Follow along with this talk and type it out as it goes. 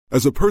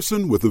As a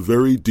person with a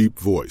very deep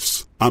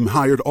voice, I'm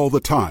hired all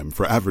the time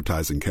for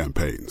advertising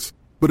campaigns.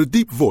 But a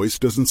deep voice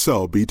doesn't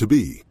sell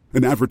B2B,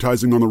 and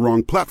advertising on the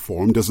wrong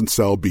platform doesn't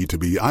sell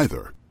B2B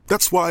either.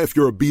 That's why if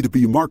you're a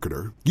B2B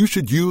marketer, you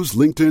should use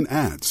LinkedIn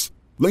ads.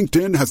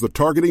 LinkedIn has the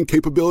targeting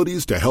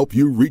capabilities to help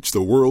you reach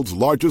the world's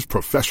largest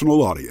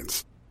professional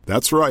audience.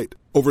 That's right,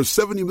 over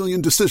 70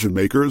 million decision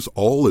makers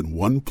all in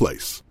one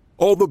place.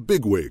 All the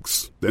big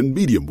wigs, then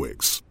medium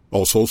wigs,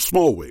 also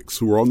small wigs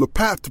who are on the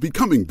path to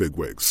becoming big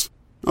wigs.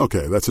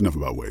 Okay, that's enough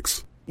about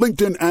wigs.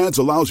 LinkedIn ads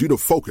allows you to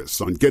focus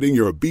on getting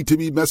your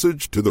B2B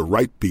message to the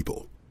right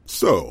people.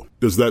 So,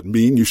 does that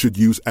mean you should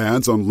use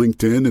ads on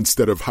LinkedIn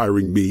instead of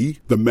hiring me,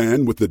 the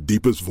man with the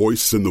deepest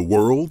voice in the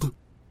world?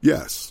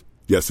 Yes.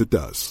 Yes, it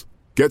does.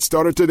 Get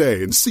started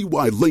today and see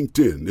why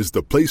LinkedIn is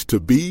the place to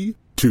be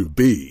to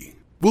be.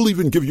 We'll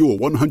even give you a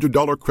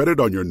 $100 credit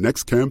on your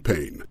next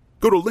campaign.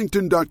 Go to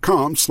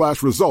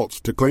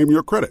linkedin.com/results to claim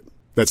your credit.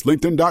 That's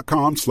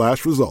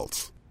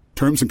linkedin.com/results.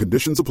 Terms and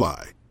conditions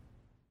apply.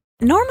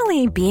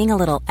 Normally, being a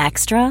little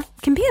extra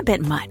can be a bit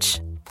much.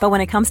 But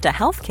when it comes to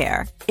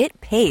healthcare, it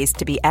pays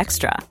to be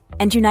extra.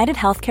 And United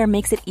Healthcare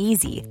makes it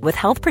easy with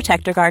Health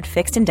Protector Guard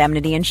fixed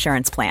indemnity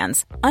insurance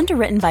plans.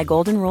 Underwritten by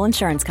Golden Rule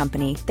Insurance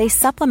Company, they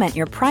supplement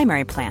your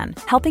primary plan,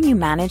 helping you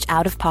manage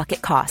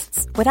out-of-pocket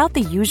costs without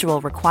the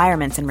usual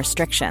requirements and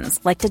restrictions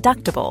like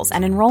deductibles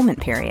and enrollment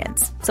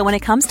periods. So when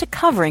it comes to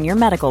covering your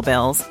medical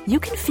bills,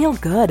 you can feel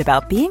good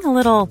about being a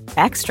little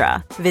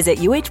extra. Visit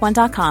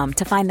UH1.com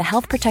to find the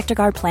Health Protector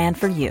Guard plan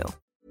for you.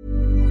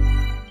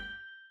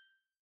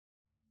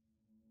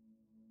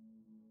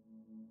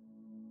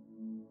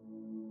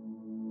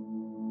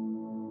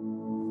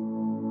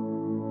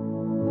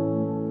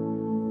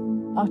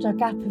 After a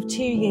gap of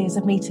 2 years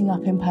of meeting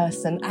up in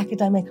person,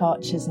 Academic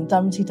Archers and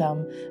Dumpty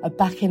Dum are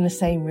back in the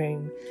same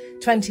room,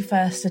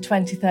 21st to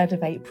 23rd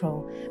of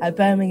April at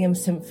Birmingham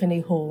Symphony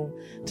Hall,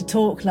 to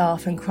talk,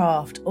 laugh and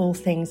craft all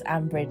things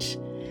Ambridge.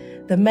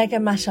 The mega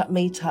mashup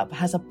meetup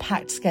has a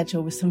packed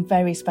schedule with some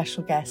very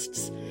special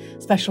guests,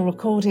 special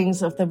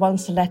recordings of the One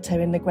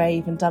Stiletto in the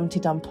Grave and Dumpty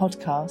Dum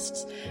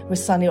podcasts with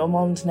Sonny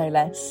Ormond no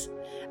less,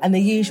 and the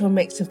usual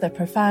mix of the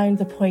profound,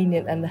 the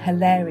poignant and the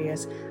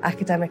hilarious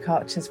Academic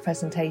Archers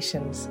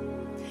presentations.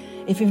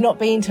 If you've not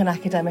been to an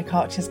Academic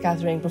Archers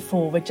gathering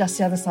before, we're just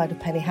the other side of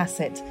Penny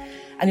Hassett,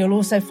 and you'll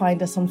also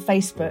find us on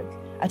Facebook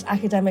at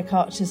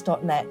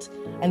academicarchers.net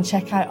and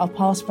check out our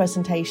past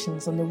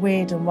presentations on the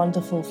Weird and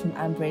Wonderful from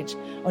Ambridge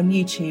on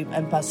YouTube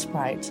and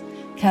Buzzsprout.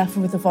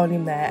 Careful with the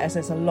volume there, as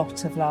there's a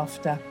lot of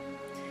laughter.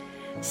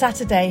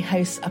 Saturday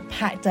hosts a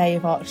packed day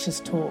of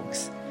Archers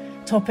talks.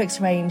 Topics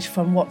range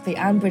from what the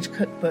Ambridge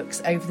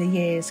cookbooks over the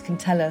years can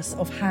tell us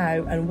of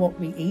how and what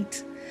we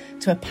eat,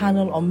 to a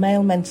panel on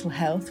male mental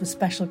health with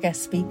special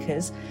guest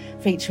speakers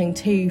featuring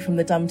two from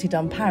the Dumpty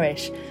Dum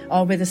parish,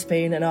 R.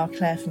 Witherspoon and R.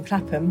 Clare from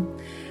Clapham,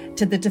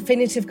 to the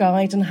definitive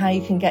guide on how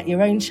you can get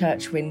your own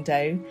church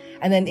window,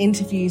 and then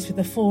interviews with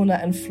the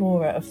fauna and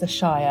flora of the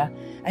Shire.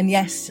 And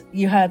yes,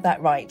 you heard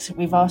that right.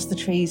 We've asked the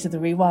trees of the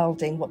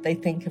rewilding what they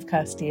think of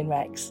Kirsty and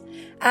Rex.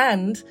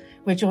 And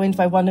we're joined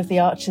by one of the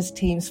Archers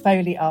team's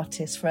Foley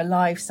artists for a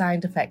live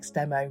sound effects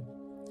demo.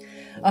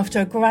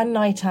 After a grand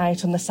night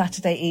out on the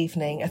Saturday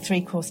evening, a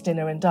 3-course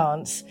dinner and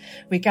dance,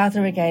 we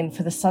gather again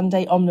for the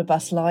Sunday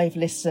Omnibus live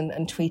listen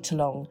and tweet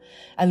along,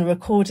 and a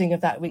recording of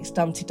that week's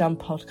Dumpty Dum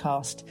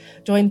podcast,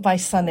 joined by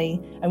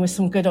Sonny and with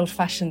some good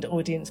old-fashioned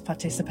audience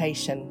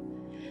participation.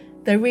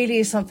 There really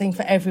is something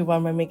for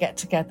everyone when we get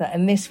together,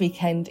 and this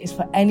weekend is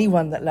for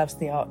anyone that loves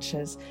the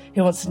Archers,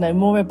 who wants to know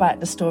more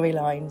about the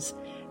storylines,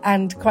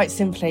 and quite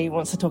simply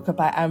wants to talk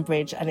about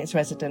Ambridge and its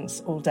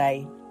residents all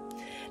day.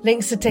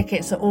 Links to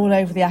tickets are all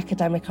over the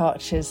Academic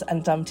Archers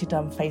and Dumpty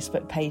Dum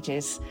Facebook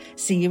pages.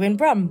 See you in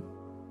Brum.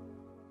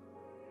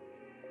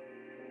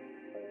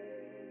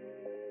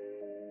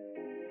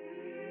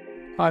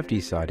 I've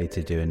decided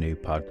to do a new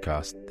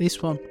podcast.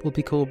 This one will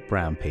be called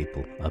Brown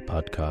People, a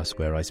podcast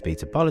where I speak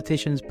to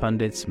politicians,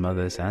 pundits,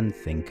 mothers and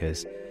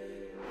thinkers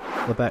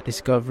about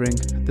discovering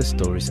the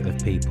stories of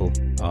people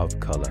of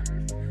colour.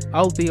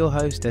 I'll be your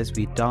host as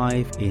we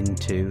dive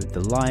into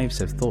the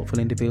lives of thoughtful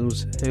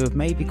individuals who have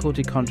maybe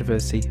courted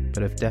controversy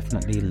but have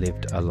definitely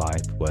lived a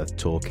life worth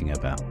talking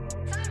about.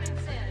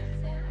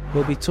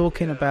 We'll be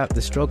talking about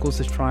the struggles,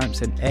 the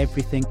triumphs and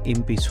everything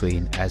in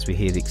between as we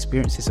hear the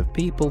experiences of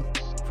people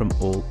from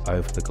all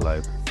over the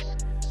globe.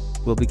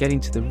 We'll be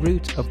getting to the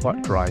root of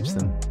what drives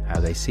them,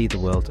 how they see the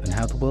world and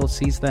how the world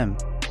sees them,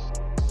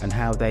 and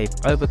how they've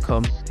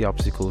overcome the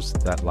obstacles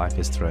that life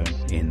has thrown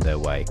in their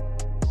way.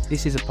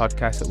 This is a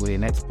podcast that will be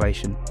an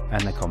exploration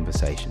and a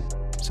conversation.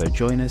 So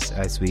join us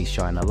as we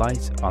shine a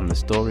light on the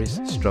stories,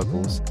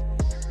 struggles,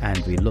 and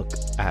we look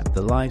at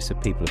the lives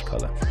of people of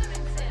colour.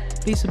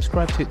 Please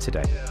subscribe to it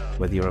today,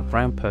 whether you're a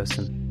brown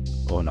person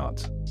or not.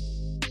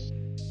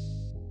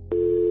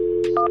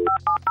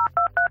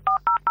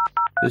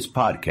 This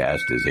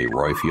podcast is a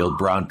Royfield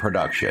Brown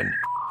production.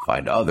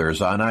 Find others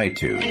on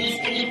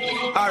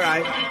iTunes. All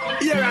right.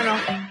 Here I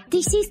know.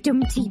 This is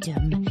Dumpty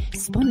Dum,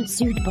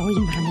 sponsored by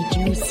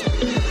managers.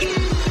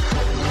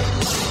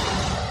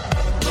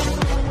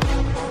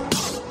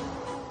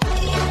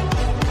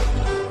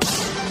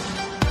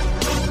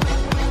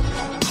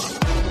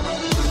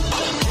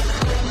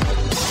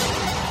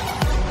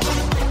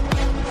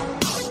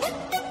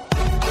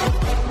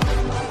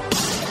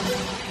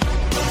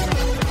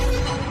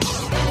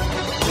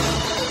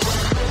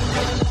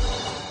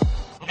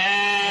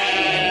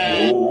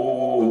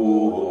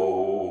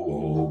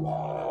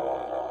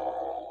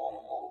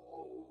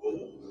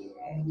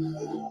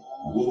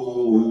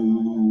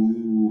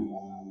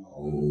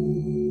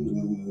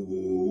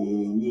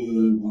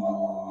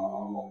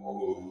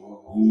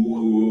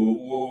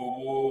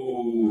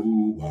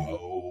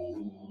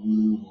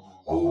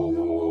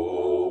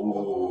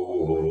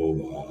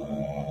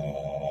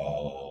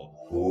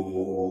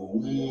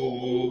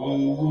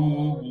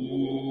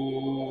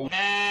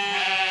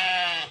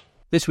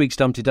 This week's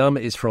Dumpty Dum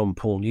is from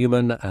Paul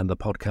Newman, and the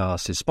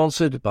podcast is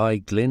sponsored by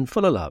Glyn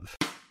Full of Love.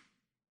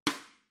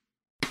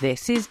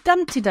 This is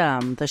Dumpty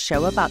Dum, the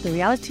show about the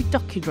reality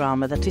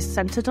docudrama that is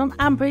centred on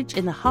Ambridge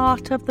in the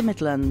heart of the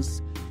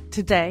Midlands.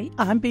 Today,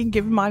 I'm being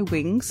given my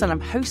wings and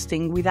I'm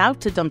hosting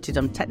without a Dumpty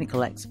Dum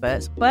technical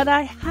expert, but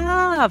I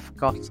have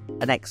got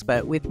an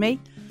expert with me.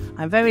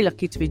 I'm very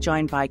lucky to be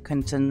joined by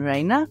Quentin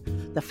Rayner,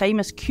 the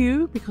famous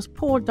Q, because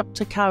poor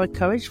Dr. Cara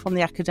Courage from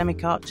the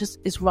Academic Archers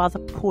is rather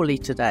poorly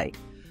today.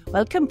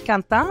 Welcome,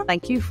 Quentin.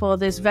 Thank you for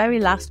this very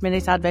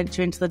last-minute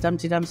adventure into the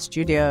Dumpty Dum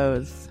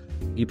studios.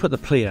 You put the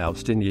plea out,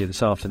 didn't you,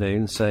 this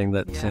afternoon, saying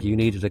that you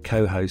needed a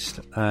co-host,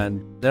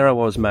 and there I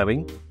was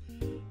mowing,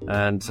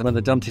 and when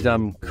the Dumpty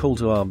Dum call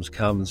to arms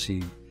comes,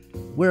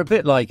 we're a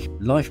bit like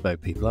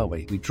lifeboat people, aren't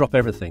we? We drop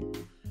everything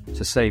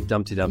to save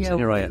Dumpty Dum. So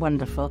here I am.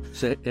 Wonderful.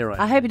 So here I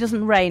am. I hope it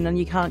doesn't rain and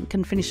you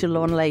can finish your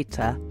lawn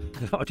later.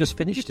 I just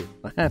finished it.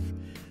 I have.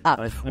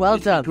 Well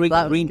done.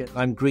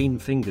 I'm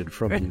green-fingered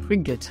from you.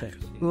 Fingered.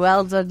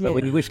 Well done. But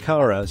we wish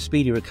Cara a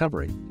speedy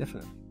recovery,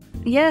 definitely.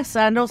 Yes,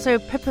 and also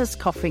Pippa's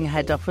coughing her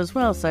head off as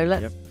well, so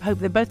let's hope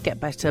they both get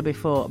better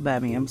before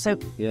Birmingham. So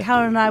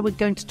Cara and I were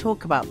going to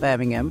talk about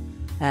Birmingham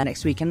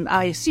next week, and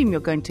I assume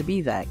you're going to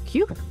be there.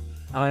 Q?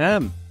 I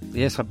am.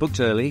 Yes, I booked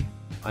early.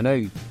 I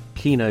know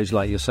Kinos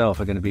like yourself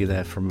are going to be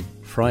there from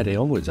Friday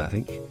onwards, I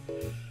think.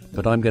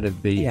 But I'm going to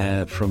be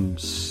from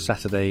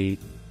Saturday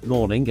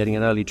morning, getting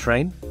an early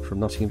train from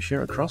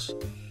Nottinghamshire across.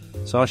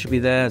 So I should be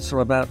there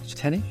sort of about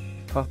 10-ish,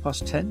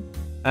 10:30.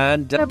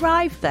 And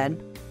arrive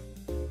then?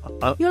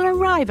 You'll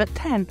arrive at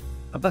 10.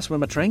 That's when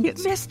my train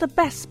gets. You've missed the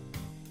best.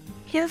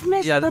 You've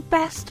missed the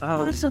best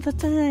part of the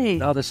day.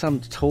 Oh, there's some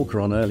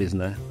talker on early, isn't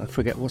there? I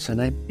forget what's her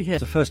name. Yeah.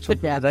 The first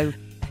talker today.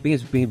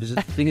 Begins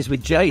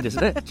with J,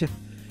 doesn't it?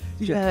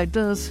 Yeah, it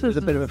does. There's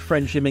a bit of a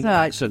French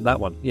accent, that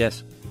one,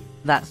 yes.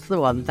 That's the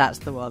one.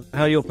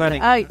 How are you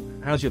planning?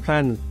 How's your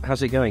plan?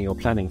 How's it going, your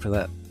planning for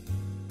that?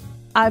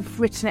 I've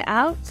written it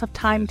out. I've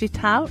timed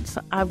it out.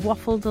 I've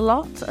waffled a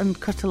lot and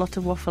cut a lot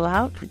of waffle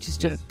out, which is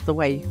just the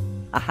way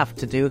I have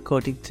to do,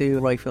 according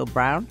to Royfield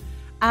Brown.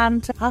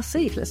 And I'll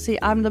see. Let's see.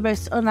 I'm the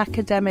most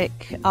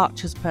unacademic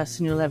Archers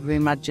person you'll ever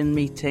imagine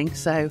meeting,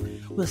 so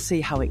we'll see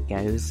how it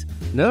goes.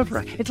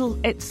 Nerve-wracking.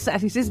 It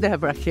is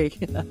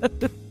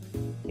nerve-wracking.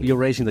 You're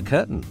raising the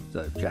curtain,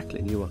 though,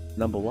 Jacqueline. You are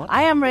number one.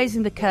 I am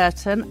raising the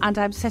curtain, and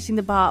I'm setting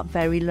the bar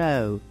very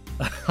low.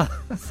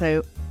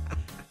 So,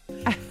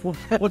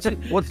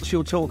 what's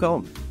your talk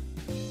on?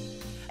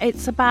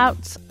 It's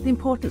about the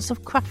importance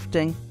of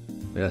crafting.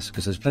 Yes,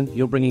 because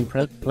you're bringing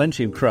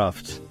plenty of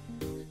craft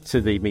to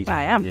the meeting.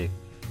 I am.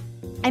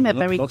 I'm a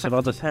very lots of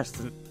other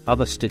person.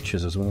 Other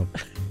stitches as well.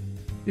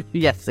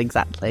 Yes,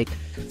 exactly.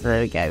 So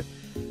there we go.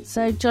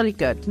 So jolly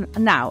good.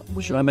 Now,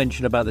 should I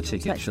mention about the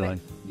tickets? Shall I?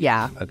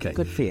 Yeah. Okay.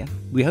 Good for you.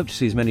 We hope to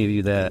see as many of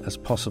you there as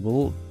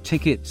possible.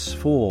 Tickets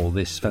for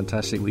this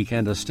fantastic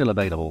weekend are still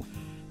available,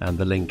 and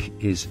the link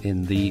is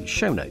in the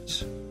show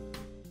notes.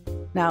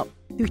 Now,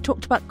 we've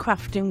talked about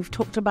crafting, we've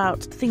talked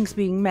about things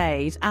being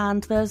made,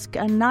 and there's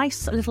a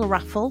nice little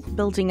raffle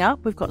building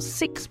up. We've got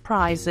 6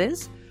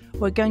 prizes.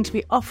 We're going to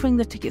be offering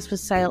the tickets for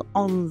sale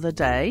on the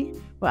day.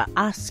 We're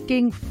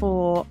asking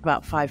for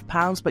about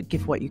 £5, but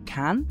give what you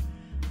can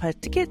per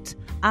ticket,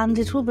 and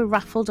it will be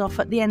raffled off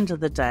at the end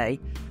of the day.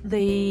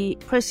 The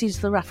proceeds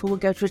of the raffle will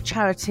go to a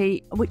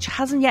charity which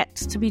hasn't yet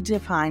to be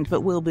defined,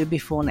 but will be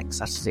before next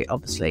Saturday,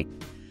 obviously.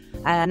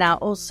 Now,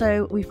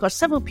 also, we've got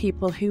several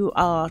people who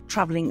are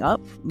travelling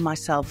up,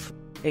 myself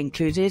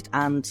included,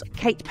 and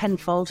Kate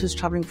Penfold, who's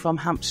travelling from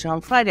Hampshire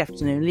on Friday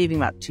afternoon, leaving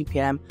about 2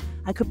 p.m.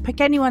 I could pick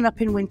anyone up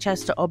in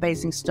Winchester or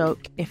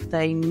Basingstoke if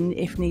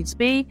needs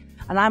be.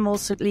 And I'm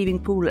also leaving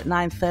Poole at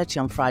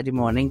 9:30 on Friday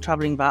morning,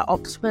 travelling via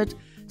Oxford.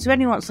 So if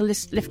anyone wants to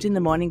lift in the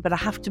morning, but I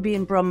have to be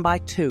in Brum by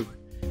 2.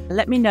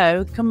 Let me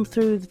know. Come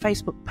through the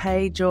Facebook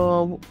page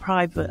or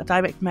private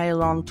direct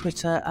mail on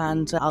Twitter,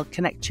 and I'll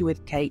connect you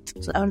with Kate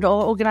or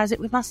organise it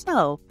with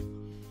myself.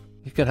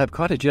 You're going to have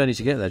quite a journey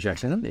to get there,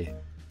 Jackson, haven't you?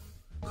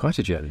 Quite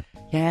a journey.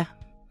 Yeah.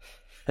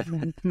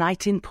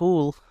 Night in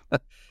Poole.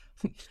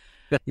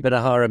 You better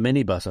hire a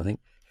minibus, I think.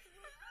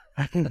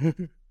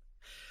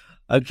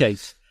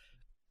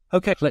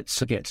 Okay,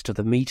 let's get to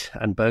the meat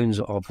and bones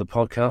of the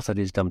podcast. That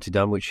is Dumpty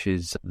Dum, which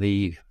is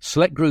the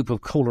select group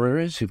of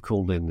callers who've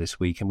called in this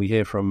week. And we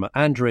hear from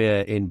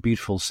Andrea in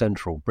beautiful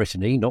central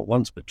Brittany, not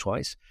once but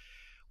twice.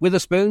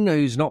 Witherspoon,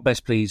 who's not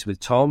best pleased with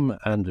Tom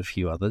and a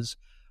few others.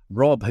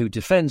 Rob, who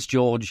defends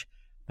George,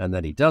 and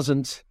then he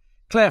doesn't.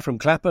 Claire from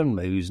Clapham,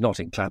 who's not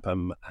in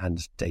Clapham.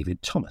 And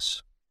David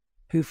Thomas,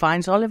 who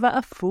finds Oliver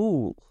a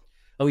fool.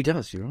 Oh, he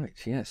does, you're right,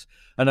 yes.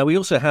 And now we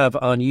also have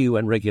our new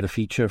and regular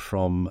feature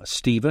from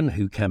Stephen,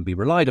 who can be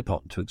relied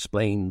upon to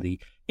explain the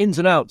ins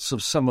and outs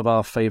of some of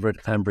our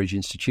favourite Ambridge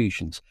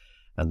institutions.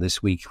 And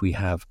this week we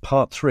have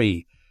part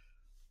 3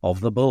 of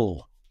The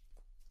Bull.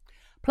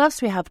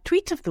 Plus, we have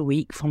Tweet of the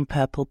Week from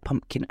Purple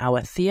Pumpkin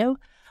Hour Theo,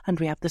 and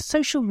we have the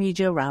social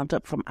media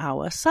roundup from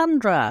our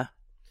Sandra.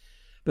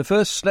 But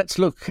first, let's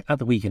look at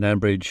the week in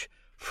Ambridge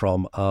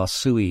from our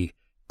Suey,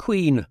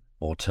 Queen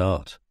or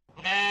Tart.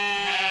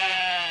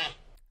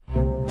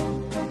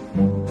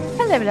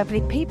 Hello,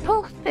 lovely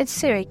people. It's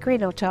Suey,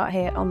 Queen or Tart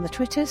here on the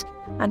Twitters,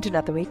 and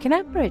another week in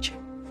Ambridge.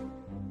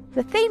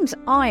 The themes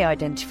I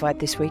identified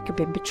this week have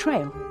been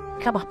betrayal,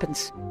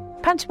 comeuppance,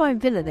 pantomime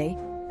villainy,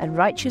 and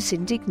righteous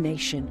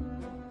indignation.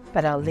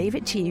 But I'll leave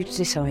it to you to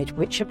decide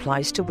which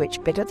applies to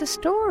which bit of the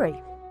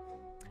story.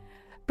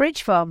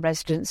 Bridge Farm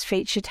residents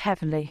featured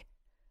heavily.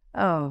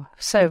 Oh,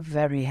 so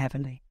very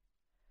heavily.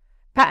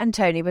 Pat and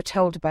Tony were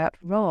told about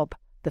Rob,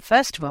 the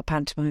first of our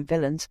pantomime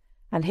villains,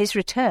 and his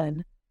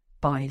return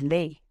by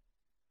Lee.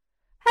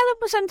 Helen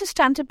was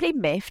understandably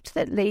miffed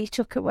that Lee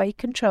took away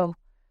control.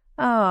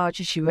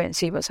 Just you wait and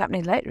see what's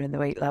happening later in the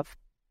week, love.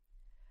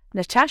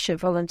 Natasha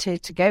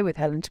volunteered to go with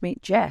Helen to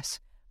meet Jess,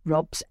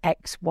 Rob's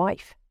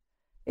ex-wife.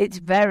 It's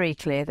very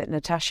clear that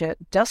Natasha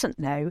doesn't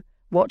know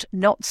what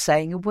not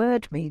saying a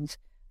word means,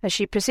 as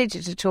she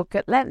proceeded to talk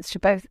at length to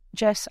both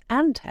Jess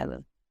and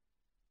Helen.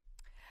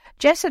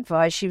 Jess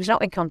advised she was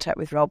not in contact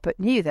with Rob, but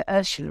knew that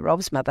Ursula,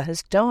 Rob's mother,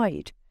 has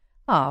died.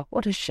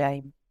 What a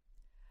shame.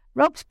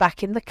 Rob's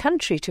back in the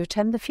country to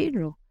attend the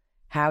funeral.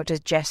 How does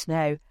Jess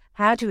know?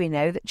 How do we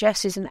know that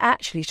Jess isn't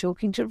actually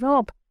talking to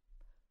Rob?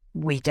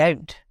 We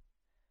don't.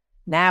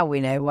 Now we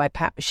know why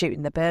Pat was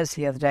shooting the birds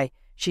the other day.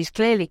 She's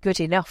clearly good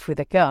enough with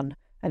a gun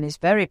and is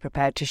very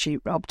prepared to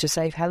shoot Rob to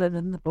save Helen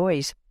and the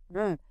boys.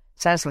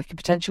 Sounds like a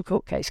potential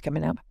court case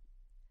coming up.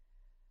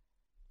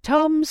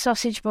 Tom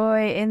Sausage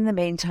Boy, in the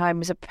meantime,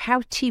 was a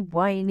pouty,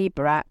 whiny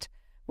brat,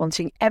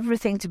 wanting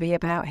everything to be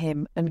about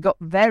him, and got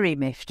very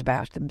miffed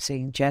about them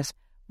seeing Jess,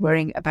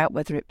 worrying about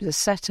whether it was a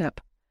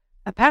set-up.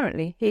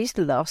 Apparently, he's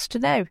the last to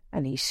know,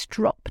 and he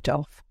stropped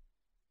off.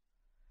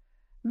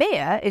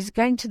 Mia is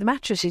going to the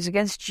mattresses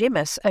against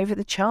Jimus over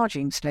the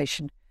charging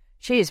station.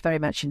 She is very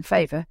much in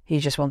favour. He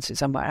just wants it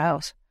somewhere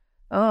else.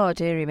 Oh,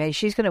 dearie me,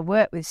 she's going to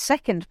work with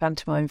second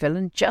pantomime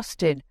villain,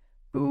 Justin.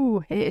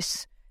 Ooh,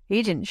 hiss.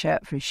 He didn't show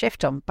up for his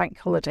shift on Bank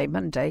Holiday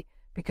Monday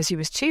because he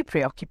was too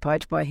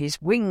preoccupied by his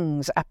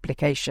wings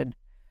application.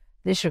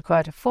 This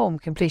required a form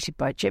completed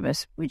by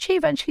Jimus, which he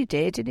eventually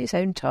did in his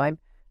own time,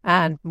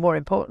 and, more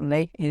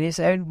importantly, in his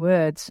own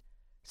words.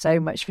 So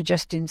much for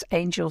Justin's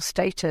angel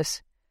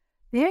status.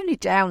 The only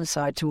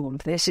downside to all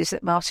of this is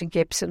that Martin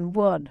Gibson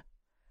won.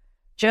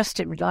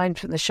 Justin resigned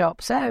from the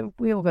shop, so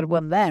we all got a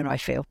one there, I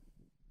feel.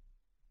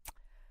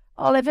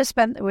 Oliver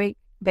spent the week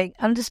being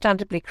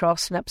understandably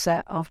cross and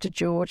upset after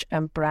George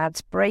and Brad's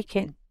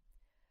break-in.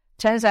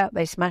 Turns out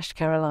they smashed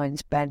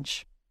Caroline's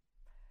bench.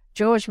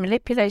 George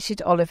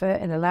manipulated Oliver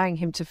in allowing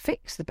him to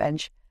fix the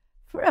bench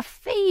for a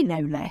fee, no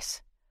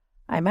less.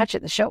 I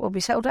imagine the shop will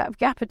be sold out of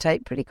gaffer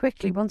tape pretty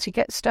quickly once he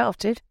gets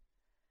started.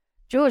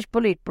 George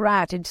bullied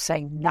Brad into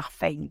saying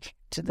nothing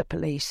to the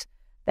police,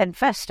 then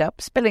fessed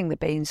up, spilling the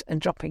beans and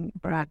dropping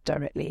Brad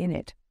directly in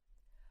it.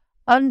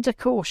 Under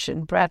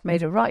caution, Brad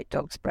made a right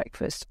dog's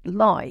breakfast,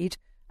 lied,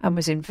 and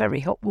was in very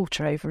hot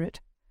water over it.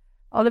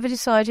 Oliver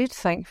decided,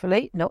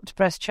 thankfully, not to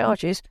press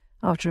charges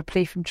after a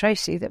plea from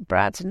Tracy that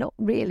Brad's not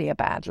really a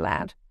bad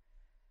lad.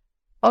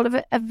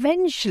 Oliver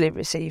eventually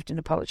received an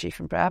apology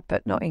from Brad,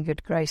 but not in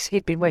good grace.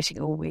 He'd been waiting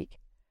all week.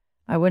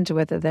 I wonder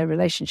whether their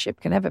relationship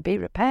can ever be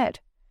repaired.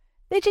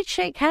 They did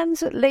shake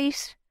hands at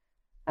least.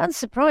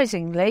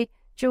 Unsurprisingly,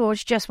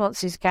 George just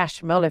wants his cash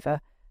from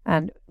Oliver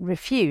and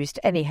refused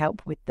any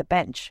help with the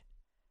bench.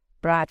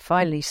 Brad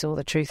finally saw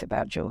the truth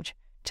about George.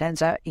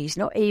 Turns out he's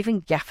not even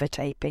gaffer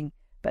taping,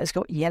 but has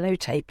got yellow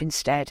tape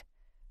instead,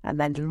 and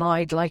then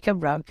lied like a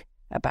rug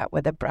about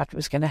whether Brad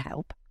was going to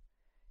help.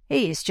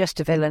 He is just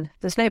a villain.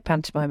 There's no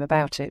pantomime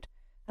about it,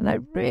 and I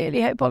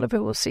really hope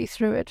Oliver will see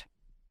through it.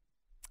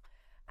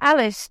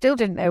 Alice still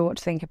didn't know what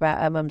to think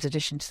about her mum's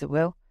addition to the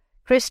will.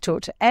 Chris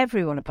talked to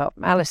everyone apart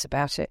from Alice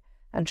about it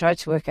and tried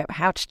to work out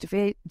how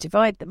to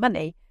divide the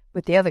money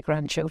with the other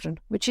grandchildren,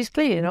 which is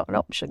clearly not an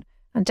option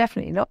and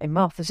definitely not in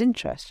Martha's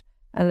interest,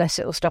 unless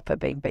it'll stop her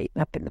being beaten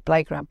up in the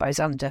playground by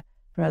Xander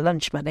for her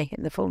lunch money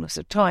in the fullness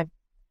of time.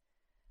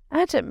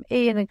 Adam,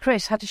 Ian and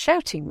Chris had a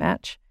shouting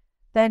match,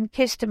 then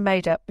kissed and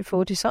made up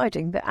before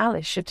deciding that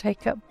Alice should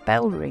take up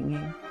bell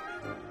ringing.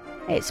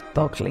 It's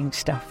boggling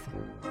stuff.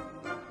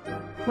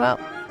 Well,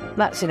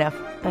 that's enough.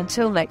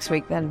 Until next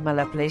week then, my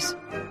lovelies.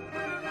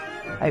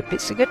 Hope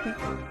it's a good one.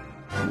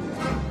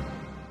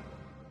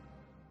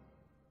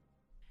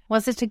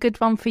 Was it a good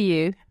one for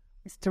you,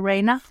 Mr.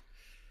 Rayner?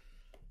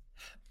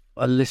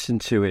 I listen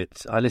to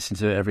it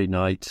every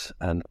night,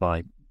 and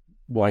my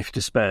wife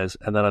despairs,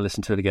 and then I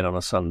listen to it again on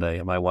a Sunday,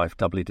 and my wife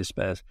doubly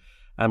despairs.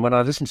 And when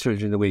I listened to it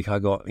during the week, I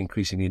got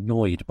increasingly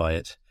annoyed by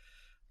it.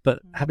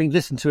 But having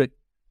listened to it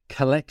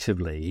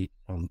collectively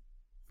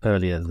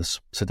earlier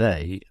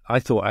today, I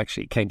thought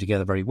actually it came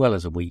together very well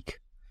as a week.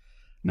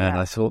 Yeah. And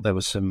I thought there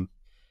was some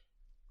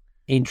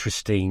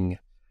interesting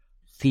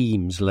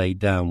themes laid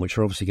down, which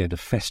are obviously going to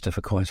fester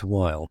for quite a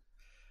while.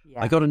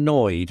 I got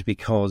annoyed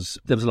because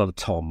there was a lot of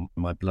Tom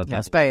in my blood. Yeah,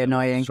 it's very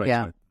annoying.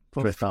 Yeah.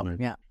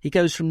 He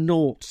goes from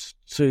 0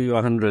 to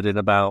 100 in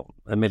about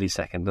a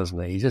millisecond, doesn't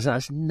he? He just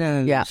has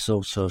no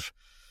sort of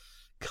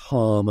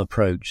calm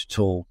approach at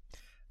all.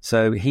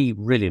 So he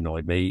really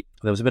annoyed me.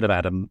 There was a bit of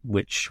Adam,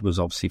 which was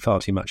obviously far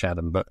too much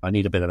Adam, but I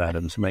need a bit of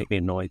Adam to make me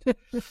annoyed.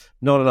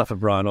 Not enough of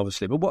Brian,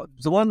 obviously. But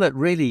the one that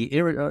really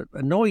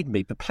annoyed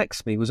me,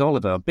 perplexed me, was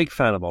Oliver. I'm a big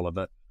fan of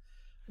Oliver.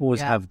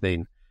 Always have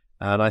been.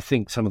 And I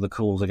think some of the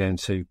calls are going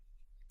to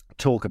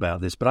talk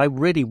about this. But I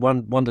really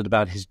wondered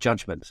about his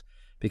judgment,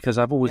 because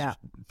I've always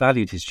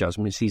valued his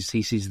judgment. He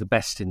sees the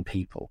best in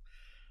people.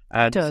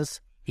 And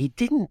he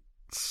didn't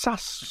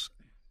suss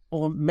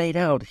or made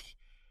out.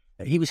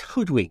 He was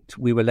hoodwinked,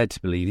 we were led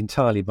to believe,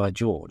 entirely by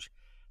George.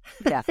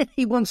 Yeah.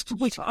 He wants to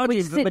charge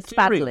him for materials.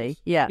 Badly.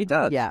 Yeah. He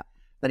does. Yeah.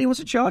 Then he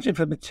wants to charge him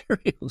for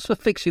materials, for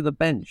fixing the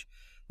bench,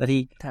 that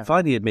he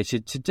finally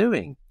admitted to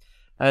doing.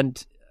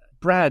 And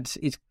Brad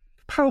is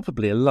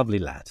palpably a lovely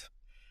lad.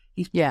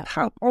 He's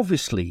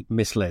obviously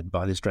misled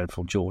by this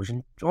dreadful George,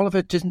 and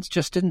Oliver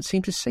didn't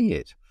seem to see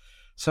it.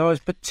 So I was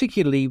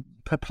particularly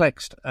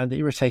perplexed and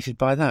irritated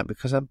by that,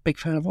 because I'm a big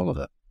fan of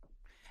Oliver.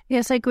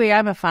 Yes, I agree.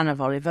 I'm a fan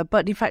of Oliver.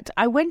 But in fact,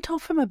 I went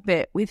off him a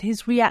bit with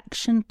his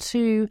reaction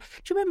to... Do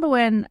you remember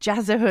when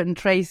Jazza and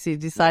Tracy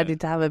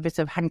decided to have a bit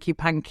of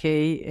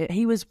hanky-panky?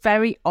 He was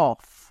very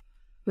off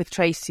with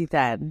Tracy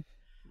then.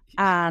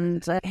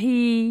 And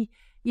he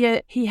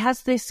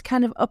has this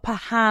kind of upper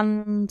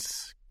hand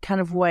kind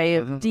of way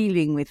of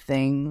dealing with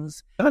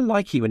things. I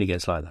like it when he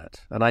gets like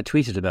that. And I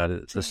tweeted about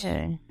it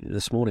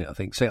this morning, I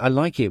think. So I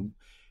like him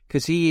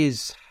because he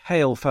is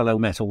hail fellow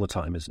Met all the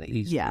time, isn't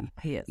he? He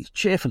is. He's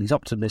cheerful, he's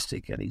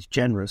optimistic, and he's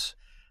generous.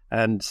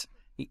 And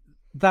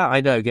that,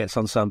 I know, gets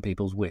on some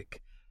people's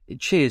wick. It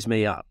cheers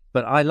me up.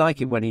 But I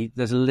like it when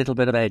there's a little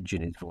bit of edge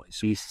in his voice.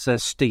 He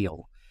says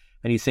steel.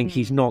 And you think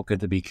he's not going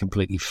to be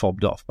completely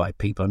fobbed off by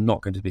people and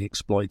not going to be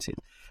exploited.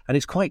 And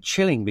it's quite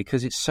chilling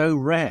because it's so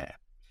rare.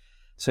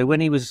 So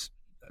when he was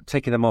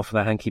taking them off for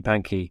the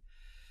hanky-panky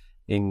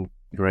in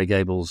Grey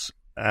Gables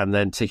and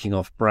then ticking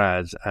off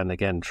Brad and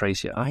again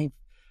Tracy, I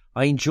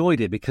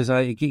enjoyed it because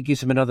it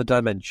gives him another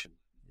dimension.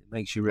 It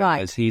makes you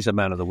realise he's a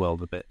man of the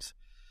world a bit.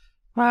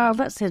 Well,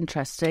 that's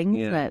interesting,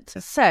 isn't it?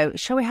 So,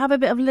 shall we have a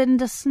bit of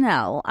Linda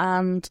Snell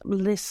and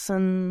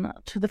listen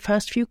to the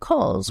first few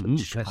calls?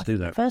 Let's do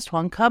that. The first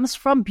one comes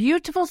from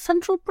beautiful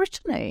Central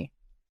Brittany.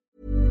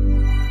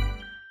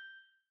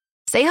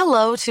 Say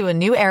hello to a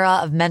new era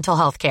of mental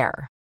health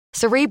care.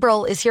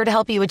 Cerebral is here to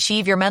help you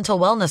achieve your mental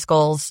wellness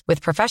goals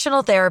with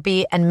professional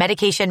therapy and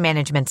medication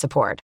management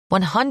support.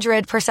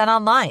 100%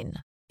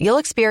 online. You'll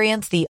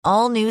experience the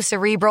all-new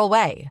Cerebral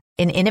Way,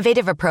 an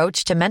innovative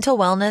approach to mental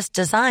wellness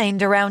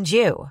designed around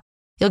you.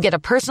 You'll get a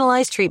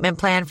personalized treatment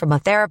plan from a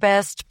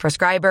therapist,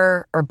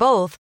 prescriber, or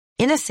both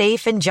in a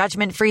safe and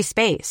judgment-free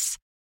space.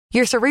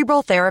 Your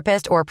Cerebral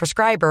therapist or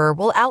prescriber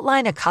will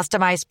outline a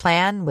customized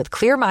plan with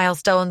clear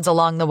milestones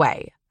along the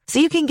way, so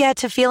you can get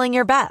to feeling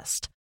your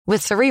best.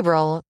 With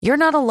Cerebral, you're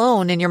not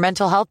alone in your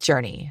mental health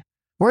journey.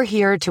 We're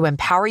here to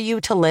empower you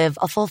to live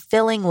a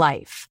fulfilling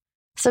life.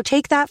 So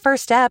take that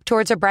first step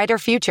towards a brighter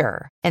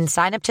future and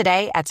sign up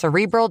today at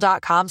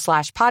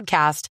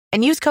Cerebral.com/podcast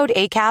and use code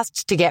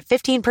ACAST to get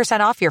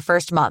 15% off your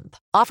first month.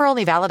 Offer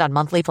only valid on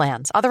monthly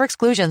plans. Other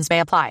exclusions may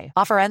apply.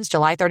 Offer ends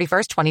July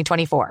 31st,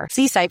 2024.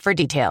 See site for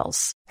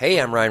details. Hey,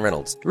 I'm Ryan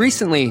Reynolds.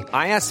 Recently,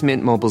 I asked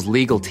Mint Mobile's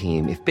legal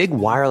team if big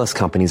wireless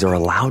companies are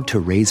allowed to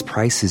raise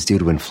prices due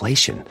to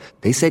inflation.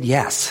 They said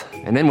yes.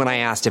 And then when I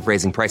asked if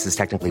raising prices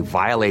technically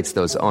violates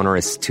those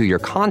onerous 2-year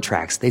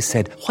contracts, they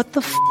said, "What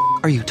the f***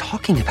 are you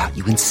talking about,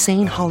 you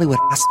insane Hollywood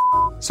ass?"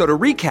 So to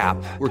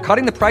recap, we're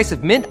cutting the price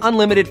of Mint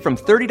Unlimited from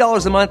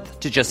 $30 a month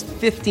to just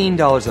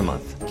 $15 a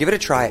month. Give it a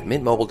try at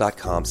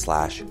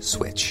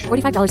mintmobile.com/switch.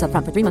 $45 up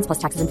front for 3 months plus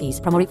taxes and fees.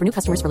 Promo rate for new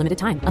customers for limited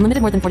time. Unlimited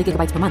more than 40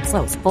 gigabytes per month.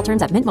 Slows full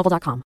terms at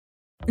mintmobile.com.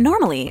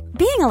 Normally,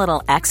 being a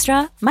little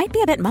extra might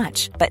be a bit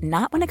much, but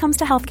not when it comes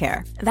to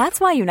healthcare.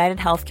 That's why United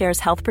Healthcare's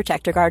Health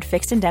Protector Guard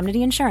fixed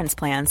indemnity insurance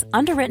plans,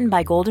 underwritten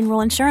by Golden Rule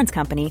Insurance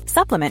Company,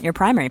 supplement your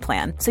primary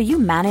plan so you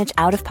manage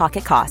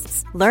out-of-pocket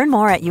costs. Learn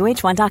more at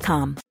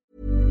uh1.com.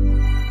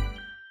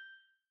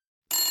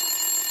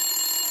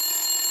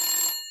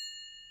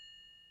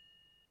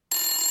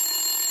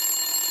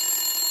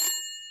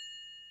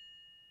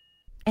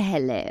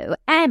 Hello,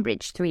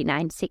 Ambridge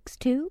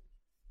 3962.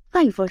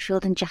 Hi,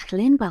 Rothschild and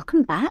Jacqueline,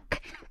 welcome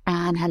back.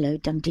 And hello,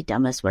 Dumpty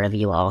Dummers, wherever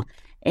you are.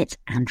 It's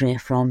Andrea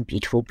from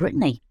beautiful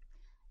Brittany.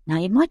 Now,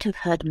 you might have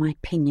heard my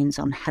opinions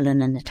on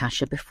Helen and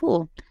Natasha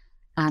before,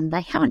 and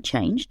they haven't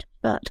changed,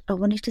 but I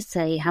wanted to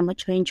say how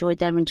much I enjoyed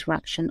their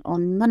interaction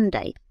on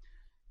Monday.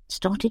 It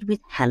started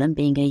with Helen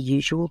being her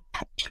usual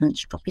petulant,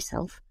 stroppy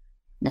self.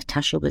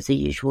 Natasha was the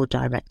usual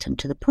direct and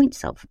to-the-point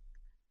self.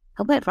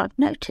 However, I've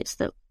noticed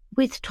that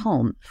with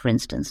Tom, for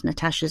instance,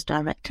 Natasha's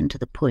direct and to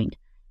the point,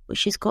 but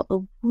she's got a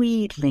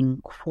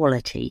wheedling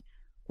quality,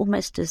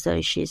 almost as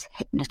though she's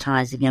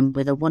hypnotising him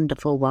with a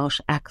wonderful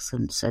Welsh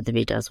accent so that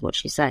he does what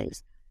she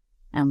says.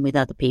 And with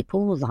other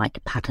people,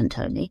 like Pat and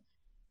Tony,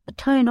 the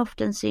tone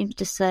often seems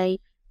to say,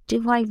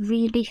 do I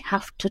really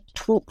have to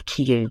talk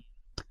to you?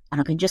 And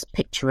I can just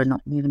picture her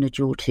not moving her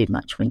jaw too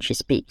much when she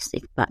speaks.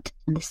 But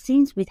in the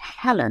scenes with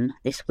Helen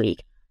this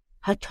week,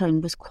 her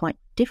tone was quite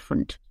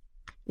different.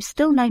 It's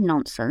still no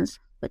nonsense,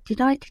 but did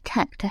I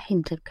detect a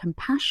hint of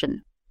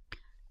compassion?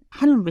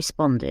 Helen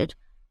responded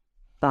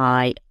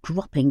by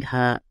dropping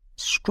her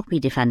stroppy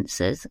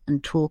defences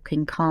and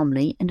talking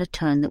calmly in a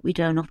tone that we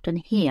don't often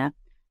hear,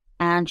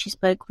 and she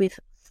spoke with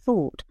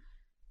thought.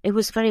 It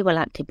was very well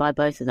acted by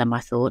both of them, I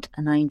thought,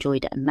 and I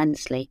enjoyed it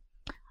immensely.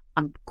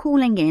 I'm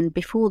calling in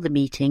before the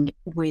meeting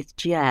with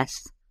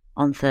Jess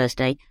on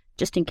Thursday,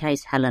 just in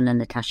case Helen and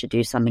Natasha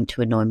do something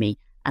to annoy me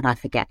and I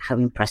forget how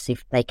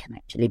impressive they can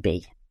actually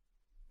be.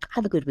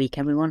 Have a good week,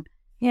 everyone.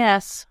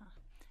 Yes.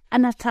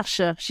 And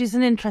Natasha, she's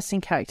an interesting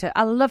character.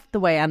 I love the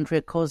way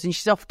Andrea calls, and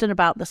she's often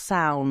about the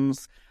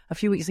sounds. A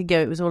few weeks ago,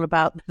 it was all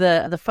about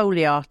the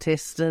Foley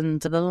artist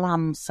and the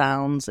lamb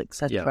sounds,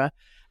 etc.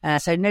 Yeah.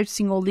 So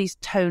noticing all these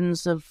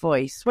tones of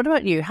voice. What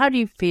about you? How do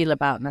you feel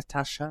about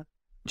Natasha?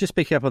 Just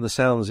picking up on the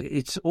sounds,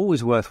 it's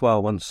always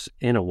worthwhile once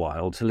in a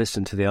while to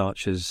listen to the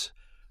Archers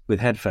with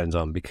headphones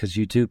on, because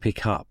you do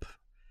pick up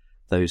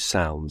those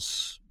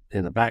sounds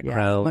in the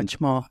background. Yeah,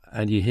 much more.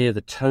 And you hear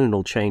the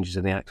tonal changes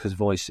in the actors'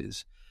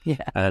 voices. Yeah.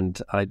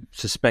 And I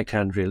suspect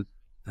Andrea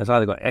has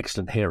either got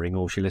excellent hearing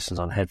or she listens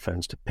on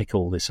headphones to pick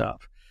all this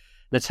up.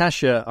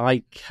 Natasha,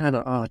 I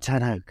cannot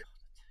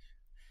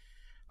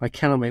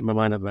make my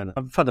mind up about it.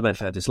 I'm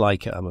fundamentally I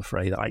dislike her, I'm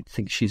afraid. I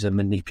think she's a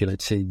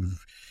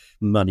manipulative,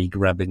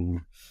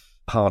 money-grabbing,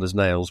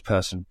 hard-as-nails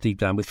person deep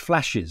down with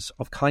flashes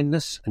of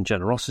kindness and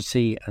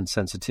generosity and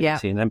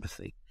sensitivity and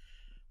empathy.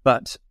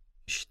 But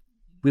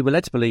we were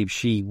led to believe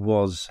she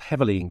was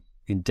heavily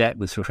in debt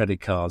with her credit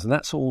cards, and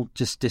that's all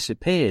just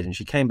disappeared. And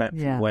she came back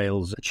from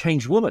Wales a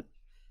changed woman.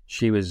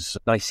 She was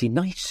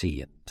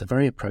nicey-nicey and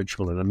very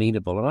approachable and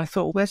amenable. And I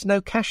thought, where's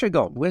Natasha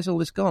gone? Where's all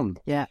this gone?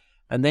 Yeah.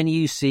 And then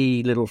you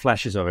see little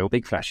flashes of it, or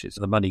big flashes,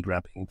 the money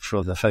grabbing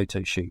for the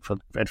photo shoot for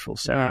the dreadful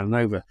Sarah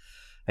Nova.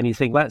 And you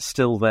think, that's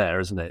still there,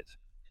 isn't it?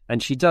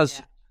 And she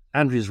does,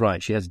 Andrea's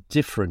right, she has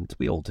different,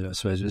 we all do, I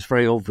suppose. It's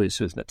very obvious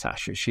with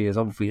Natasha. She has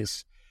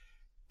obvious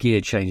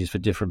gear changes for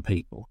different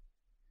people.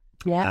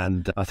 Yeah.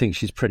 And I think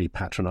she's pretty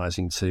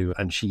patronising too,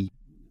 and she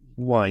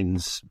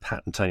whines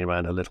Pat and Tony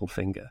around her little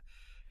finger.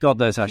 God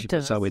knows how she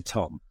puts up with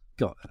Tom.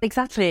 God.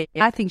 Exactly.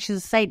 I think she's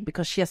a saint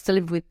because she has to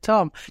live with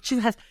Tom.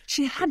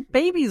 She had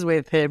babies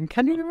with him.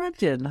 Can you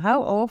imagine?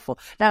 How awful.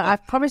 Now,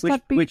 I've promised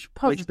I'd be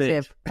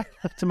positive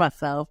to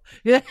myself.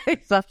 Yeah,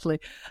 exactly.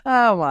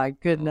 Oh, my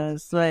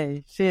goodness.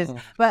 She is.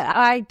 But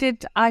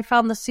I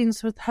found the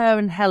scenes with her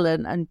and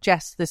Helen and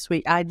Jess this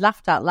week. I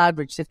laughed out loud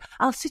when she said,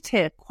 I'll sit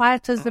here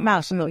quiet as the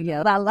mouse. And I thought,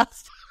 yeah, that'll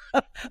last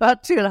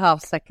about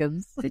 2.5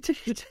 seconds.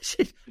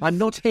 I'm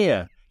not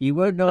here. You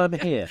won't know I'm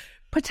here.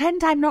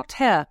 Pretend I'm not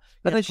here.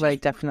 But yes, very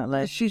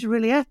definitely. She's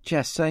really at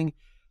Jess saying,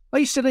 are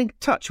you still in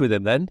touch with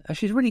him then? And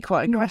she's really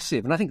quite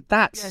aggressive. And I think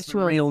that's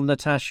real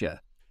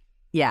Natasha.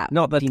 Yeah.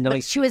 Not that he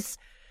knows. She was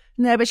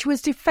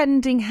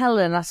defending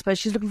Helen, I suppose.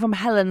 She's looking from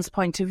Helen's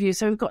point of view.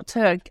 So we've got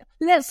to,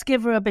 let's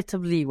give her a bit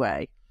of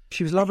leeway.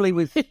 She was lovely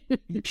with,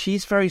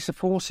 she's very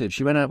supportive.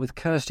 She went out with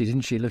Kirsty,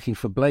 didn't she, looking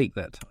for Blake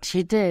that time?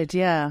 She did,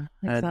 yeah,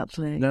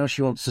 exactly. And now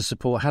she wants to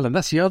support Helen.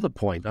 That's the other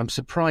point. I'm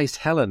surprised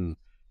Helen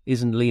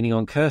isn't leaning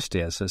on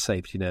Kirsty as her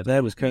safety net.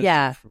 There was Kirsty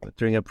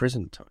during her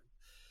prison time.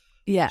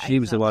 Yeah, she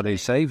was the one who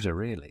saved her,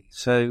 really.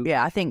 So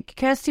yeah, I think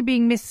Kirsty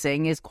being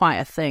missing is quite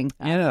a thing.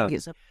 Yeah, I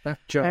think it's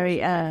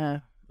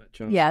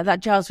that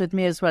jars with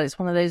me as well. It's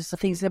one of those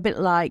things, a bit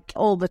like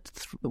all the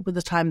with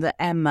the time that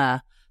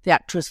Emma, the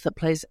actress that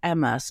plays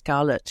Emma,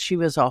 Scarlett, she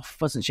was off,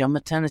 wasn't she, on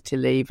maternity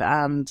leave,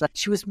 and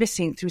she was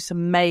missing through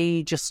some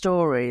major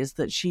stories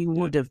that she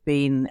would have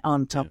been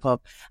on top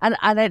of. And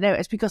I don't know,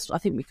 it's because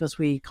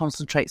we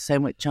concentrate so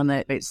much on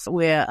it.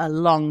 We're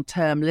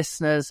long-term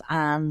listeners,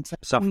 and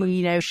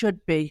we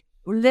should be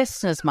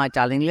listeners, my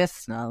darling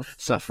listeners.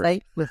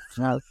 Suffering.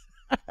 Listeners.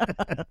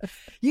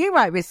 You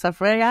might be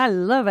suffering. I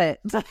love it.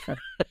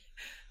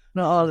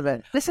 Not all of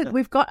it. Listen,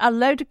 we've got a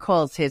load of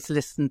calls here to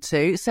listen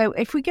to. So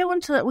if we go on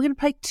to that, we're going to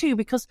play 2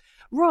 because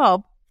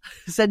Rob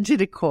sent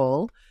in a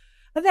call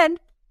and then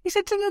he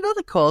sent in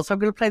another call. So I'm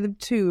going to play the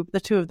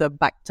two of them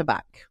back to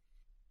back.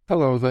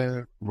 Hello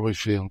there,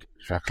 Roifield,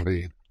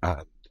 Jacqueline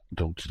and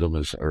Dumpty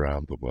Dummers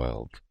around the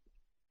world.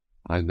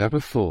 I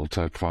never thought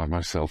I'd find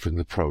myself in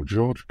the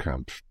pro-George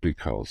camp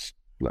because,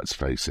 let's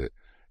face it,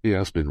 he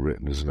has been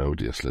written as an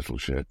odious little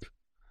shit.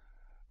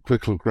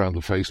 Quick look round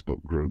the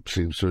Facebook group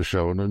seems to have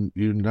shown a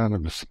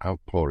unanimous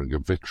outpouring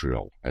of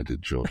vitriol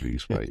headed George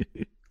Eastway.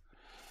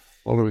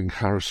 Following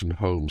Harrison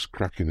Holmes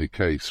cracking the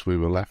case, we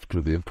were left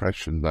with the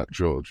impression that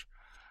George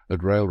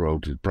had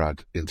railroaded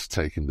Brad into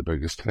taking the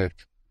biggest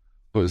hit.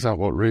 But is that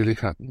what really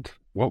happened?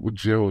 What would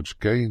George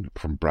gain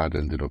from Brad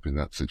ending up in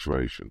that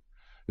situation?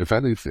 If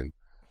anything,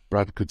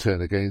 Brad could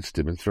turn against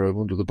him and throw him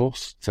under the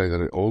bus, say that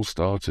it all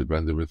started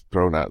when they were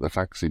thrown out of the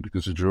taxi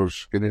because of George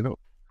skinning up.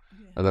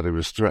 And that he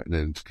was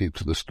threatening to keep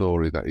to the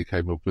story that he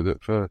came up with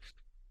at first.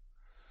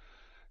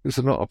 Is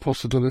there not a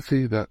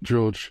possibility that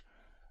George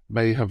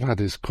may have had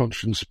his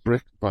conscience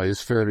bricked by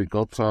his fairy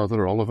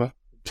godfather, Oliver,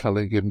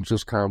 telling him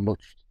just how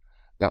much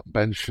that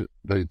bench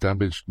they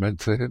damaged meant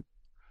to him?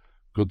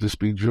 Could this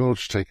be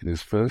George taking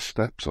his first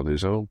steps on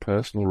his own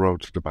personal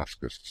road to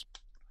Damascus?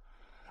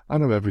 I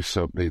know every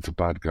soap needs a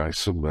bad guy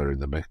somewhere in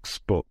the mix,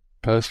 but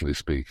personally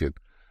speaking,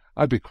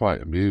 I'd be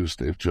quite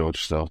amused if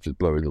George started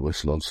blowing the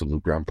whistle on some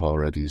of Grandpa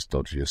Eddie's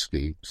dodgier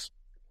schemes.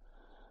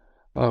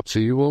 I'll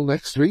see you all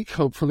next week,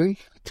 hopefully.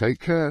 Take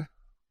care.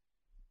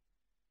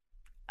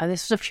 And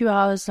this is a few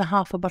hours and a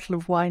half a bottle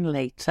of wine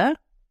later.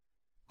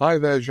 Hi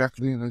there,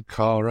 Jacqueline and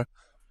Cara,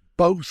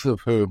 both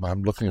of whom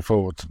I'm looking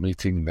forward to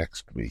meeting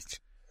next week.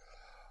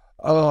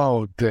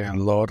 Oh, dear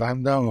Lord, I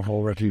know I've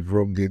already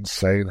rung in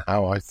saying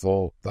how I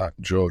thought that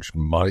George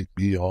might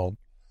be on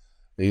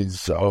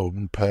his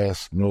own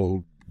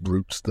personal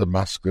route to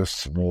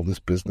Damascus and all this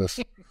business,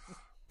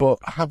 but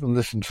having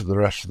listened to the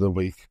rest of the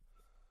week,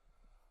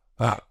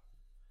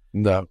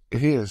 no,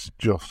 he is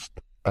just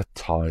a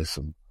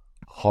tiresome,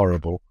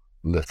 horrible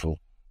little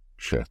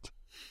shit.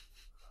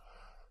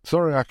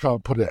 Sorry I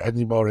can't put it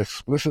any more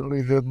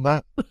explicitly than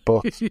that,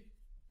 but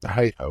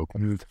hey-ho,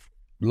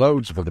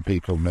 loads of other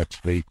people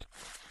next week.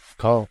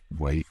 Can't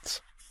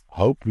wait.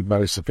 Hope we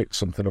manage to fix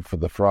something up for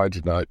the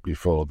Friday night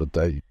before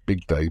the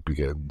big day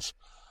begins.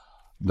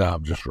 Now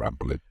I'm just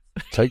rambling.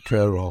 Take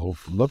care all.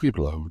 Love you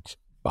loads.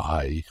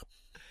 Bye.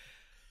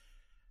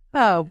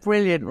 Oh,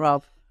 brilliant,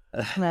 Rob.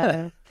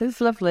 No,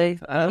 it's lovely.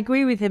 I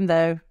agree with him,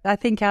 though. I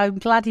think I'm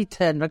glad he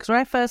turned, because when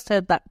I first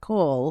heard that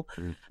call,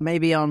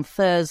 maybe on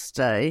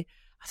Thursday,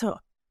 I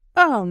thought,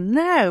 oh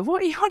no,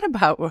 what are you on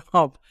about,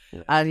 Rob?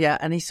 Yeah.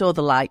 And he saw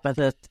the light by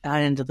the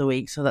end of the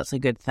week, so that's a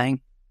good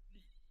thing.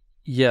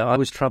 Yeah, I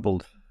was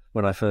troubled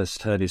when I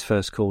first heard his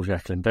first call,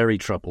 Jacqueline. Very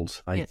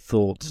troubled. I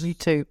thought... Me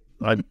too.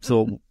 I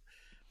thought,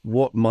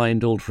 what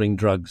mind-altering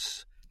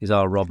drugs is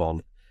our Rob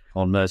on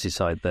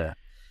Merseyside there?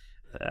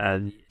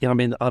 And I'm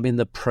in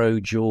the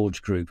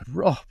pro-George group.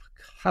 Rob,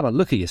 have a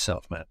look at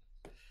yourself, man.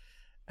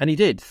 And he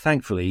did.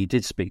 Thankfully, he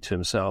did speak to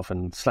himself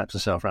and slapped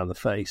himself around the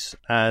face,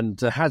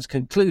 and has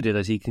concluded,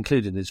 as he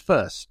concluded in his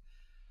first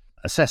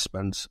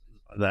assessment,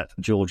 that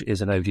George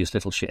is an odious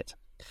little shit.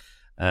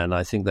 And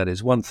I think that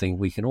is one thing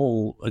we can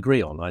all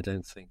agree on, I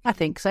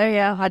think so,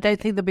 yeah. I don't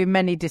think there'll be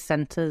many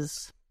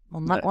dissenters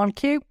on that one,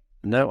 Q.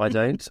 No, I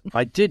don't.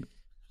 I did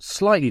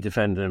slightly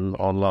defend him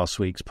on last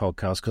week's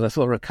podcast, because I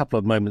thought there were a couple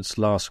of moments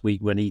last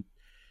week when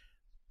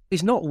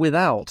he's not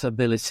without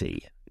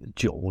ability,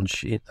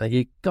 George. He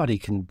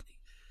can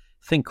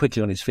think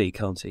quickly on his feet,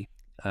 can't he?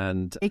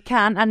 And he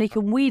can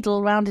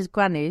wheedle around his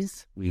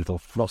grannies.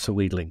 Lots of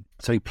wheedling.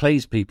 So he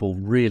plays people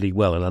really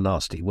well in a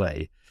nasty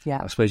way.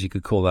 Yeah. I suppose you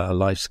could call that a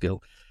life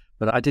skill.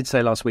 But I did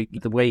say last week,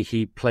 the way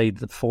he played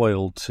the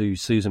foil to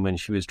Susan when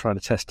she was trying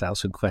to test out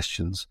some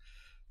questions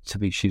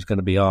she was going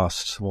to be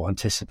asked or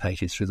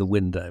anticipated through the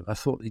window. I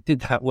thought he did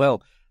that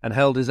well and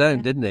held his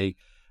own, didn't he?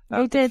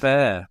 He did.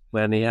 Fair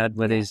when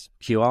his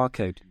QR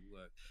code didn't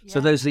work. Yeah. So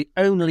those are the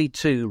only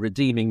two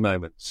redeeming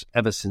moments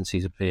ever since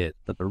he's appeared.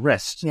 But the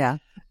rest,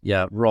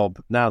 Rob,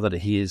 now that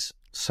he is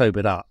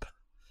sobered up,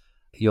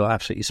 you're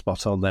absolutely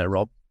spot on there,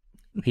 Rob.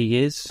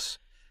 He is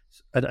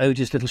an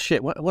odious little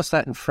shit. What's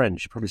that in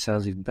French? Probably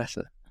sounds even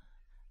better.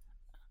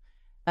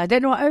 I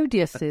don't know what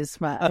odious is,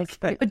 Matt.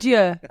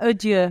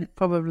 Odieux,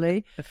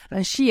 probably.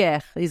 And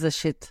chier is a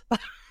shit.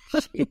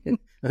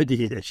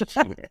 Odious.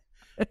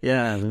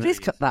 Yeah. Please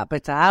cut that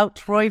bit out,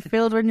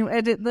 Royfield, when you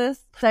edit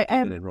this. So,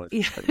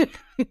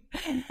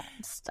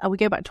 we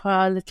go back to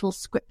our little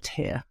script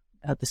here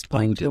at this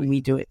point, and we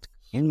do it.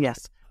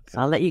 Yes. So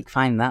I'll let you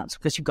find that,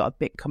 because you've got a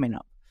bit coming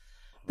up.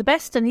 The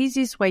best and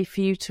easiest way for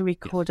you to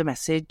record a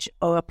message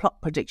or a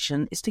plot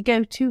prediction is to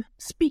go to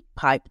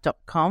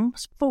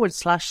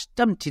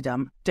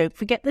speakpipe.com/dumptydum. Don't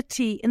forget the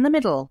T in the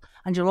middle,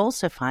 and you'll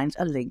also find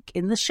a link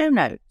in the show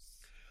notes.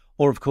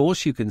 Or, of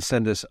course, you can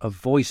send us a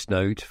voice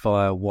note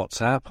via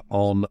WhatsApp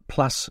on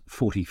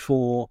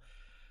 +44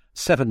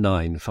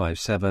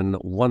 7957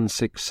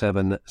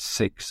 167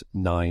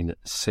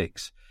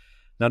 696.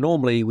 Now,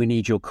 normally we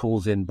need your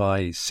calls in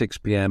by 6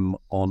 p.m.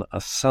 on a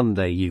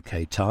Sunday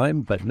UK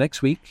time, but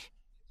next week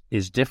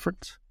is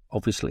different,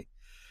 obviously,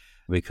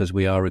 because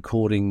we are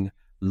recording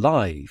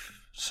live,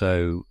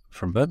 so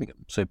from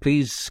Birmingham. So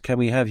please, can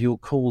we have your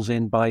calls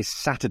in by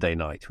Saturday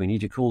night? We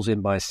need your calls in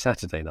by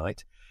Saturday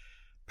night.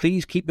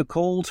 Please keep the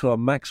call to a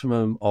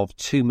maximum of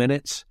 2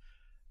 minutes,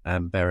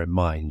 and bear in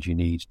mind you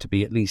need to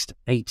be at least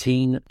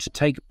 18 to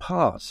take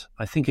part.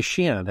 I think a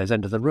Shian has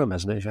entered the room,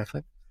 hasn't it,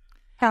 Jacqueline?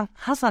 Yeah,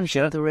 has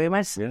entered the room.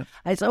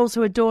 It's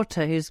also a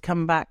daughter who's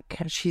come back.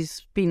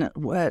 She's been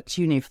at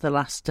uni for the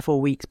last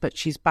 4 weeks, but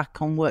she's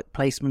back on work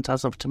placement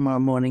as of tomorrow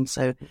morning.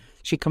 So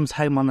she comes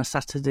home on a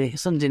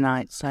Sunday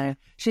night. So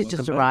she's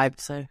just arrived.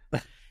 So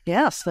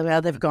yes,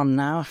 they've gone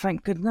now.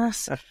 Thank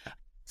goodness.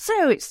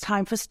 So it's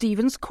time for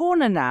Stephen's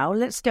Corner now.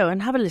 Let's go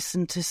and have a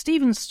listen to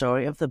Stephen's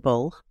story of the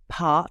bull,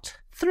 part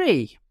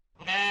 3.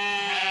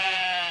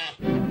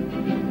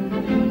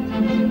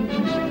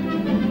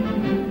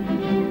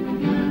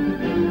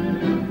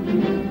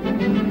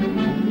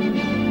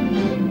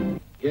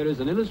 Here is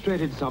an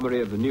illustrated summary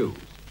of the news.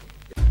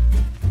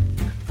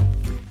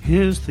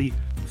 Here's the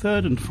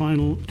third and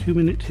final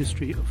 2-minute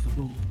history of the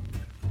bull.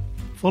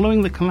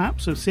 Following the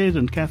collapse of Sid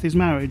and Kathy's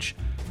marriage,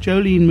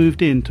 Jolene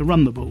moved in to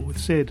run the bull with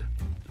Sid.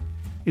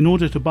 In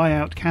order to buy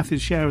out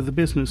Kathy's share of the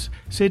business,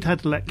 Sid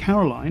had to let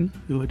Caroline,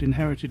 who had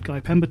inherited Guy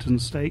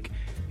Pemberton's stake,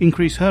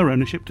 increase her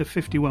ownership to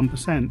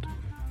 51%.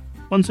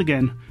 Once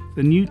again,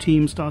 the new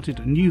team started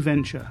a new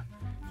venture,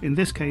 in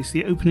this case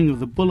the opening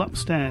of the Bull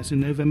Upstairs in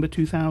November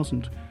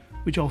 2000,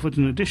 which offered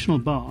an additional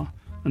bar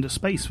and a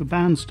space for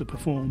bands to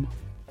perform.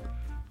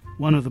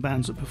 One of the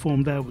bands that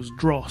performed there was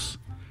Dross,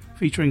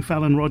 featuring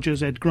Fallon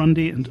Rogers, Ed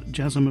Grundy and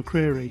Jazza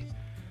McCreary.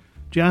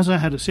 Jazza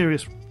had a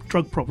serious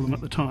drug problem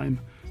at the time,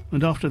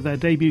 and after their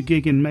debut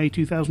gig in May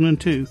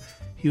 2002,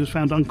 he was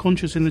found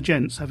unconscious in the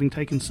gents, having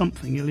taken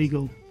something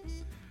illegal.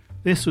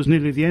 This was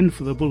nearly the end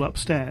for the Bull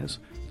Upstairs,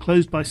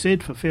 closed by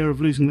Sid for fear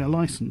of losing their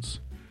licence.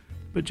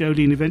 But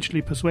Jolene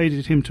eventually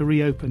persuaded him to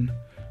reopen,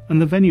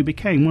 and the venue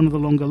became one of the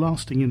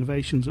longer-lasting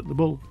innovations at the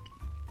Bull.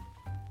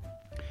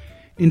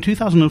 In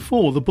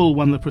 2004, the Bull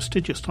won the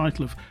prestigious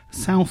title of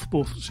South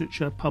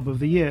Borsetshire Pub of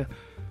the Year,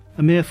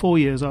 a mere 4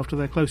 years after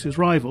their closest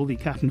rival, the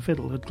Cat and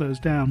Fiddle, had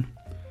closed down.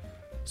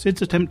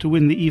 Sid's attempt to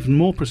win the even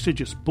more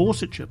prestigious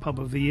Borsetshire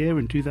Pub of the Year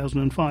in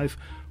 2005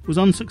 was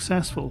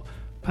unsuccessful,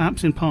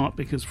 perhaps in part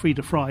because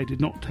Frida Fry did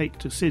not take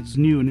to Sid's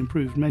new and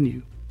improved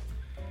menu.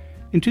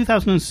 In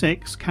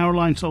 2006,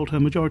 Caroline sold her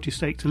majority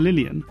stake to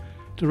Lillian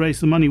to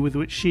raise the money with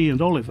which she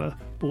and Oliver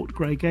bought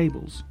Grey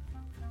Gables.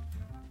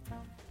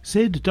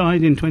 Sid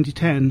died in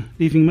 2010,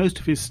 leaving most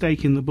of his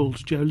stake in the Bull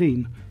to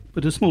Jolene,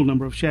 but a small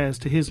number of shares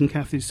to his and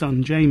Kathy's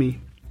son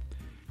Jamie.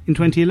 In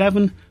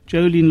 2011,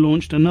 Jolene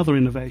launched another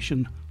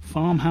innovation,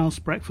 Farmhouse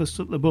Breakfasts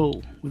at the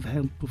Bull, with the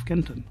help of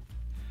Kenton.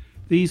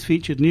 These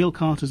featured Neil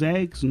Carter's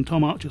eggs and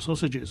Tom Archer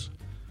sausages.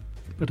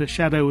 But a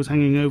shadow was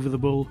hanging over the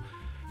Bull.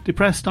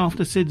 Depressed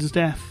after Sid's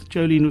death,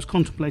 Jolene was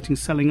contemplating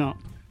selling up,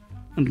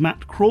 and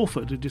Matt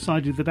Crawford had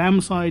decided that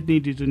Amside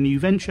needed a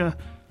new venture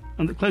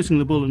and that closing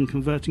the Bull and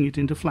converting it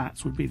into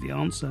flats would be the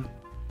answer.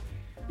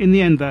 In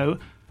the end, though,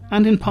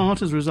 and in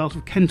part as a result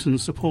of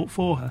Kenton's support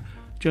for her,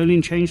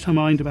 Jolene changed her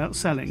mind about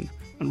selling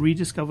and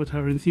rediscovered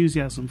her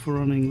enthusiasm for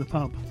running the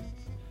pub.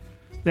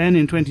 Then,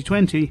 in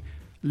 2020,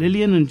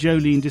 Lillian and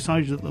Jolene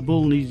decided that the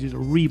Bull needed a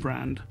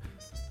rebrand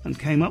and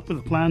came up with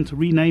a plan to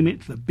rename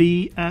it the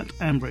Bee at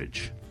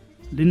Ambridge.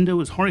 Linda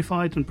was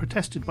horrified and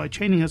protested by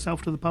chaining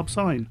herself to the pub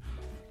sign,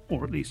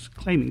 or at least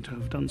claiming to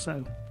have done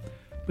so.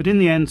 But in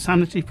the end,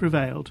 sanity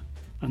prevailed,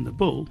 and the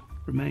Bull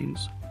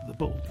remains the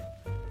Bull.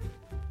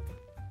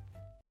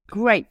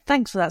 Great,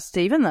 thanks for that,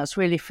 Stephen. That's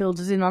really filled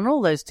us in on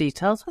all those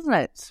details, hasn't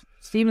it?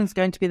 Stephen's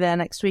going to be there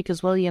next week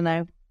as well, you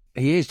know.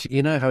 He is.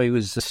 You know how he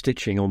was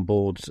stitching on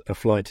board a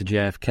flight to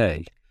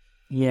JFK?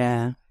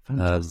 Yeah,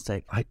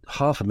 fantastic.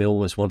 Half of me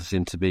almost wanted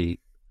him to be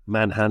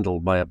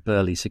manhandled by a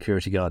burly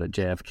security guard at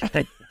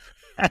JFK.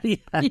 And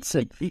he had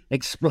to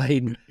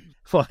explain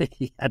why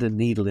he had a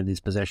needle in his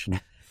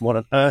possession. What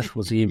on earth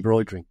was he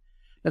embroidering?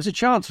 There's a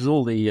chance with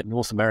all the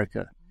North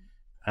America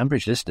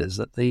Ambridge listeners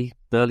that the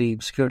burly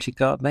security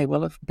guard may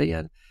well have been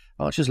an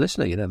Archer's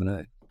listener. You never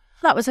know.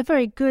 That was a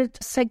very good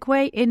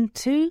segue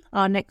into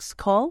our next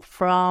call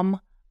from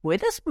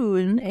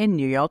Witherspoon in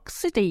New York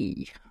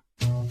City.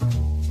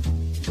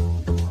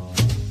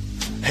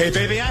 Hey,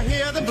 baby, I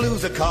hear the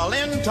blues are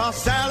calling.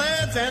 Tossed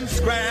salads and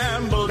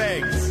scrambled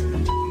eggs.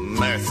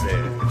 Mercy.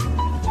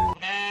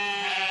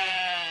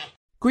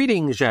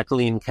 Greetings,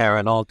 Jacqueline,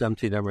 Karen, all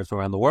Dumpty Dummers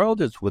around the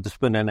world. It's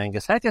Witherspoon and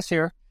Angus Haggis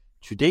here.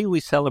 Today we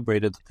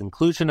celebrated the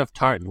conclusion of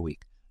Tartan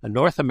Week, a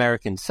North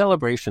American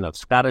celebration of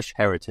Scottish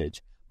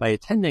heritage, by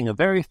attending a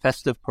very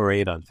festive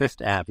parade on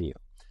Fifth Avenue.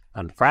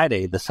 On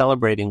Friday, the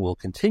celebrating will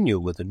continue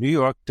with a New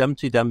York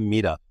Dumpty Dum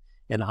meetup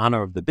in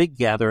honor of the big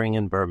gathering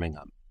in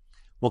Birmingham.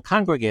 We'll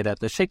congregate at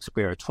the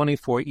Shakespeare,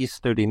 24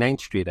 East 39th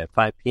Street at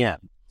 5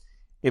 p.m.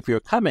 If you're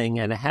coming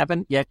and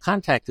haven't yet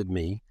contacted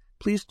me,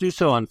 please do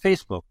so on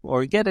Facebook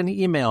or get an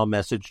email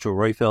message to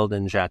Royfield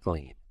and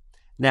Jacqueline.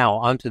 Now,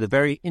 on to the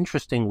very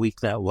interesting week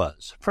that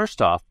was.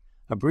 First off,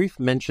 a brief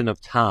mention of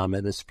Tom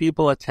and his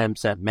feeble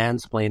attempts at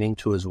mansplaining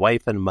to his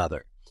wife and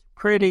mother.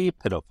 Pretty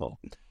pitiful.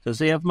 Does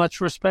he have much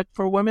respect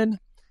for women?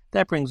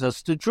 That brings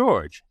us to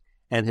George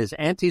and his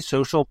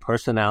antisocial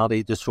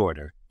personality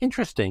disorder.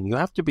 Interesting, you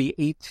have to be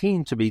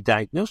 18 to be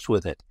diagnosed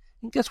with it.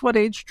 And guess what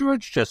age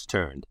George just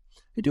turned?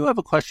 I do have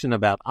a question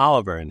about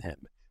Oliver and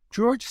him.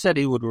 George said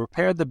he would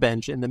repair the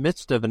bench in the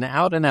midst of an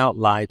out-and-out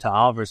lie to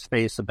Oliver's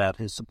face about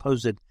his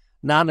supposed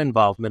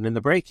non-involvement in the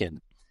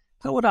break-in.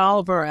 How would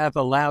Oliver have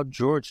allowed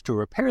George to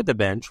repair the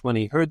bench when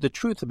he heard the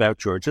truth about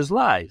George's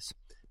lies?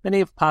 Many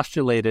have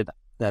postulated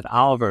that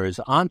Oliver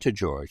is onto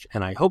George,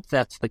 and I hope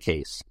that's the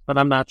case, but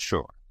I'm not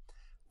sure.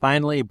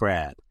 Finally,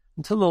 Brad.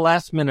 Until the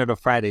last minute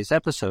of Friday's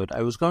episode,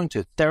 I was going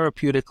to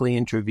therapeutically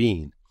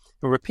intervene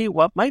and repeat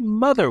what my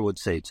mother would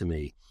say to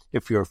me.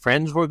 If your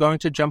friends were going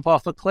to jump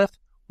off a cliff,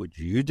 would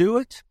you do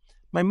it?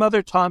 My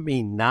mother taught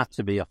me not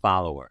to be a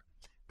follower.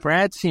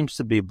 Brad seems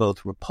to be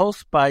both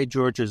repulsed by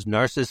George's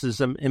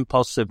narcissism,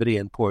 impulsivity,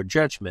 and poor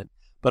judgment,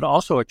 but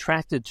also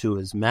attracted to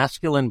his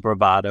masculine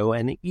bravado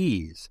and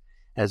ease.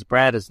 as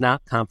Brad is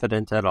not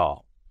confident at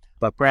all.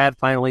 But Brad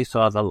finally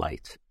saw the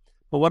light.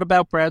 But what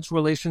about Brad's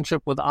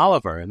relationship with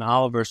Oliver and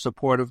Oliver's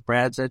support of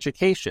Brad's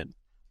education?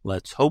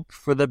 Let's hope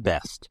for the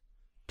best.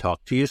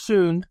 Talk to you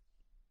soon.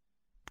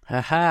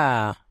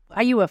 Aha.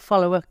 Are you a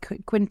follower,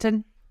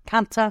 Quinton?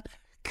 Cantor?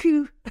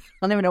 Q? I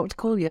don't even know what to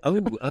call you.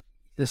 Oh,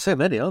 there's so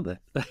many, aren't there?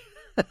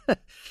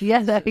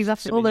 Yeah,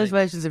 exactly. All those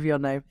versions of your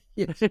name.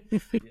 Yes.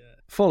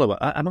 Follower.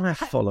 Am I a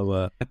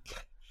follower?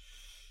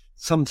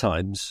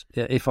 Sometimes,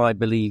 if I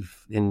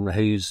believe in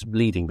who's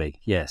leading me,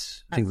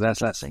 yes. I think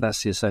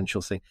that's the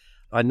essential thing.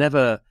 I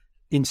never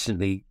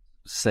instantly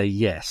say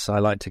yes. I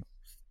like to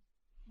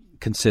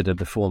consider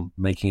before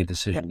making a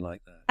decision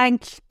like that.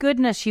 Thank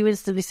goodness you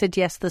instantly said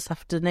yes this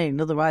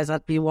afternoon. Otherwise,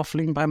 I'd be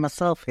waffling by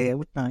myself here,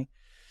 wouldn't I?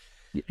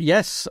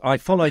 Yes, I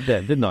followed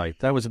them, didn't I?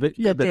 That was a bit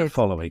of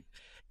following.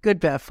 Good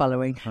bit of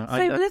following.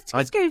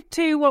 Let's go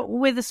to what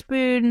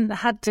Witherspoon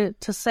had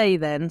to say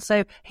then.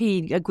 So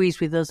he agrees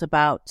with us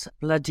about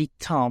bloody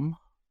Tom.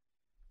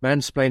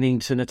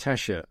 Mansplaining to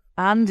Natasha.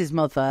 And his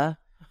mother.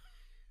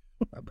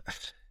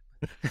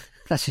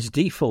 That's his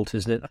default,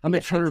 isn't it? I'm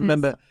trying to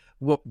remember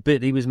what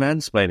bit he was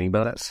mansplaining,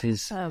 but that's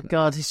his... Oh,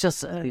 God, it's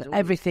just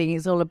everything.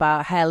 It's all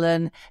about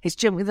Helen. It's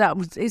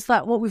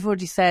that what we've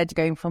already said,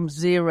 going from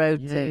 0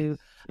 to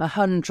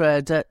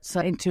 100 in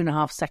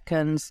 2.5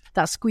 seconds.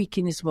 That squeak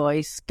in his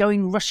voice,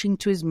 rushing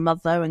to his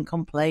mother and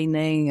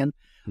complaining. And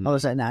I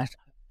was like, no,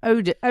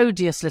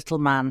 odious little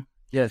man.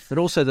 Yes, but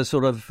also the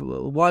sort of,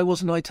 why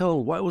wasn't I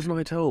told? Why wasn't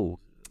I told?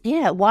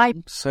 Yeah, why?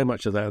 So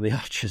much of that in the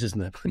Archers, isn't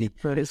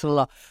there? It's a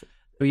lot.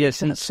 Oh,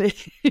 yes,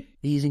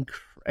 he's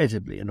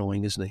incredibly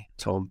annoying, isn't he,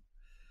 Tom?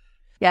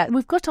 Yeah,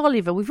 we've got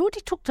Oliver. We've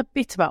already talked a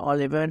bit about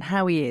Oliver and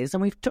how he is,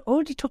 and we've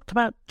already talked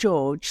about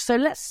George. So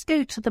let's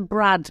go to the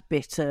Brad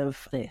bit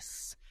of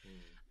this.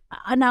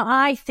 Now,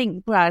 I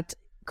think Brad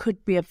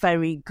could be a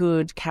very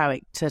good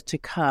character to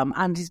come,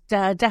 and is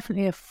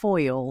definitely a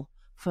foil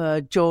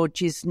for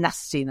George's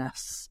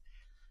nastiness.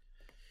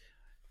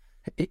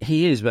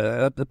 He is,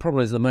 but the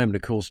problem is at the moment,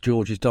 of course,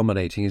 George is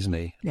dominating, isn't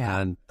he? Yeah.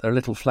 And there are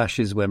little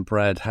flashes when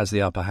Brad has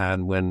the upper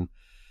hand, when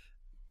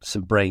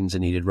some brains are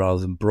needed rather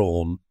than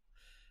brawn.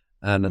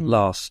 And at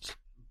last,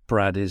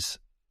 Brad is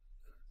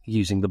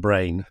using the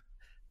brain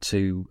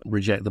to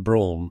reject the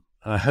brawn.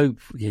 I hope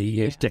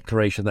his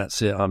declaration,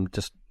 that's it, I'm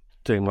just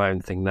doing my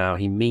own thing now,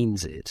 he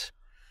means it.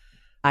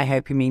 I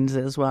hope he means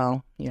it as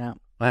well, yeah.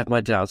 I have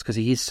my doubts because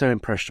he is so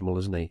impressionable,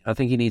 isn't he? I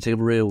think he needs a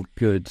real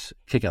good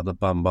kick out the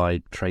bum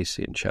by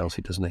Tracy and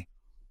Chelsea, doesn't he?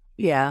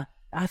 Yeah,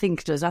 I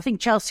think he does. I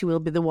think Chelsea will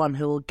be the one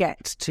who will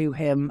get to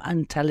him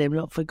and tell him,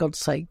 look, for God's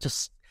sake,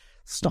 just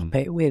stop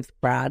it with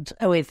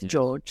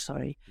George,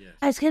 sorry. Yes.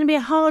 It's going to be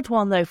a hard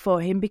one, though, for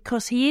him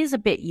because he is a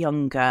bit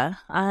younger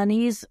and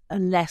he is a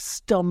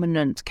less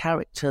dominant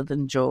character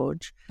than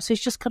George. So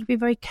he's just got to be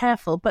very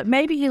careful. But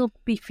maybe he'll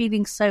be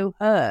feeling so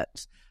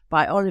hurt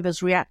by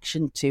Oliver's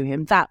reaction to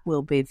him. That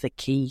will be the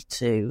key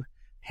to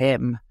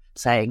him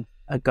saying,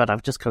 oh, God,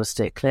 I've just got to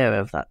stay clear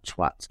of that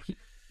twat.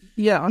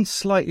 Yeah, I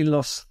slightly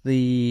lost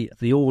the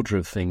order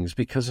of things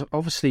because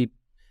obviously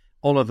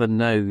Oliver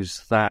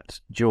knows that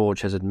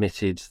George has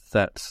admitted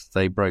that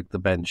they broke the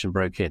bench and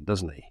broke in,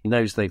 doesn't he? He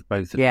knows they've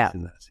both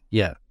admitted that.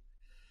 Yeah.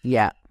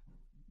 Yeah.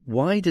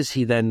 Why does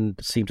he then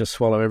seem to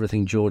swallow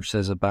everything George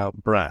says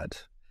about Brad?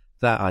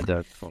 That I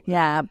don't follow.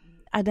 Yeah,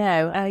 I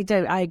know.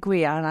 I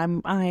agree,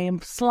 and I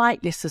am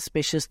slightly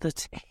suspicious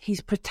that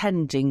he's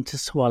pretending to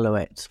swallow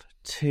it.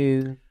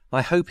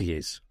 I hope he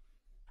is.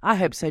 I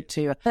hope so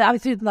too. I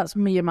think that's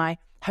me and my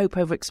hope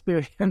over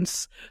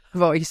experience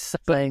voice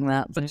saying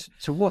that. But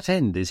to what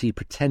end is he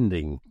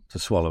pretending to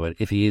swallow it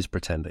if he is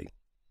pretending?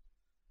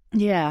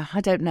 Yeah,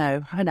 I don't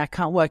know. And I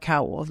can't work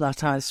out what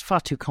that is. It's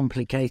far too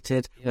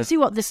complicated. Yeah. See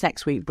what this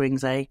next week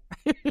brings, eh?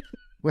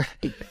 Well,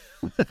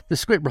 the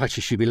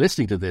scriptwriter should be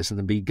listening to this and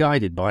then be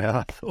guided by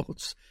our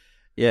thoughts.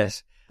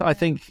 Yes. I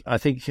think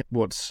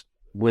what's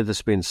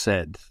Witherspoon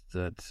said,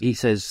 that he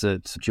says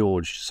that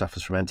George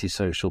suffers from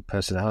antisocial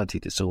personality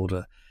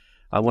disorder.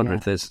 I wonder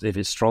if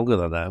it's stronger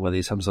than that, whether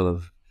he's some sort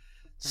of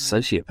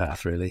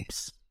sociopath, really.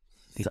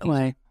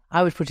 Well,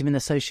 I would put him in the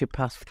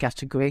sociopath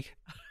category.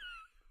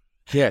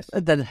 Yes.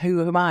 And then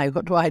who am I?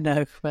 What do I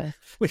know?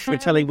 We're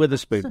telling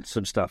Witherspoon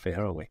some stuff here,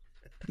 aren't we?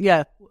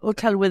 Yeah, or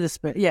tell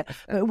Witherspoon. Yeah,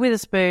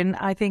 Witherspoon,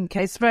 I think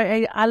it's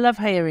I love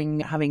having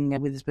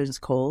Witherspoon's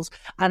calls.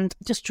 And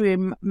just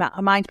to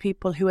remind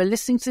people who are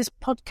listening to this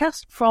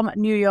podcast from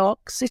New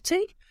York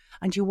City,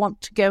 and you want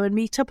to go and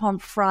meet up on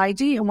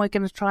Friday, and we're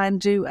going to try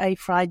and do a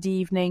Friday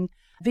evening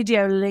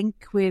video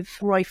link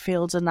with Roy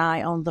Fields and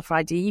I on the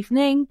Friday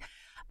evening,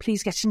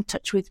 please get in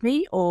touch with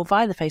me or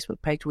via the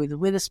Facebook page with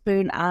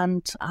Witherspoon,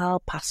 and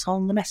I'll pass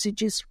on the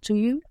messages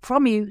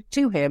from you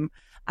to him,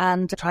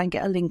 and try and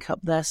get a link up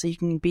there so you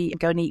can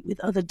go and eat with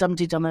other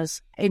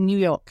Dum-Tee-Dummers in New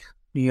York.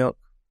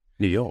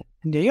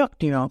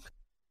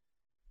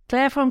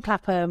 Claire from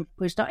Clapham,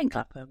 who's not in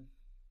Clapham.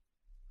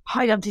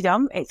 Hi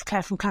Dum-Tee-Dum, it's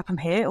Claire from Clapham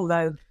here,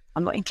 although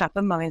I'm not in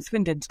Clapham, I'm in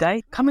Swindon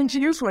today, coming to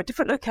you from a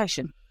different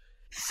location.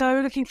 So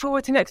looking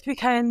forward to next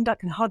weekend, I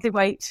can hardly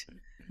wait.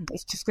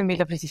 It's just going to be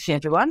lovely to see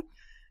everyone.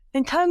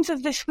 in terms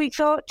of this week's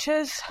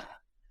Archers,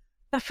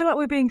 I feel like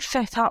we're being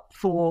set up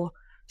for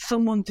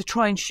someone to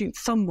try and shoot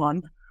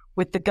someone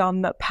with the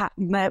gun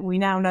that we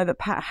now know that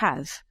Pat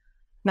has.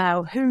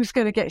 Now, who's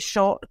going to get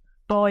shot,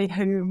 by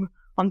whom,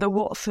 under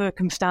what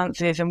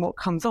circumstances, and what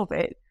comes of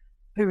it,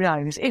 who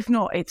knows? If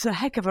not, it's a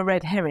heck of a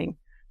red herring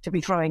to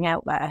be throwing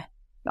out there.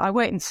 I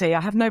wait and see.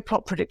 I have no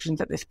plot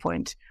predictions at this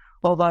point,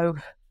 although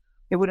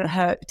it wouldn't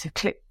hurt to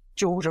clip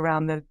George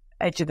around the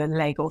edge of the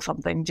leg or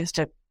something just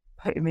to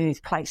put him in his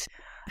place,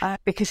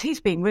 because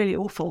he's been really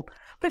awful.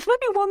 But it's made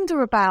me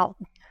wonder about...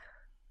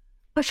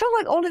 I felt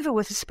like Oliver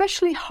was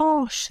especially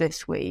harsh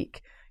this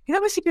week. He's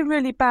obviously been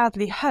really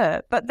badly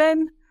hurt, but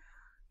then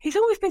he's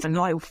always been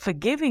like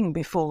forgiving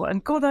before,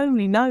 and God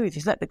only knows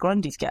he's let the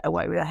Grundys get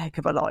away with a heck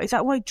of a lot. Is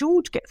that why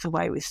George gets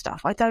away with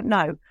stuff? I don't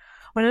know.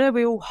 I know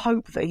we all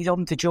hope that he's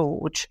on to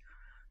George,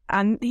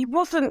 and he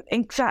wasn't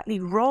exactly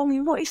wrong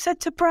in what he said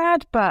to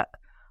Brad, but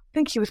I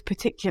think he was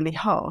particularly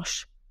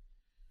harsh.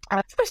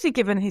 Especially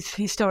given his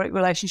historic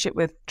relationship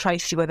with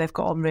Tracy, where they've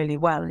got on really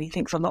well, and he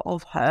thinks a lot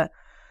of her.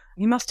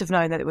 He must have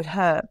known that it would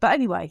hurt. But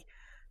anyway,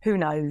 who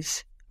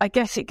knows? I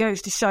guess it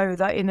goes to show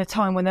that in a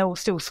time when they're all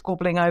still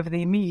squabbling over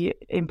the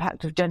immediate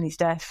impact of Jenny's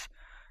death,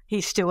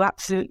 he's still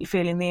absolutely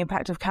feeling the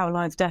impact of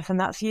Caroline's death, and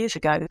that's years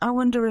ago. I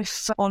wonder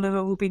if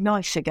Oliver will be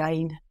nice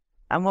again,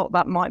 and what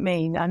that might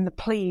mean. And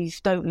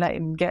please don't let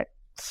him get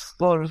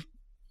sort of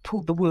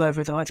pulled the wool over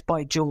his eyes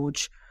by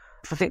George.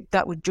 I think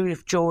that would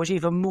give George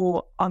even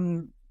more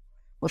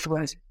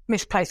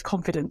misplaced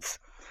confidence.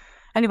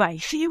 Anyway,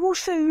 see you all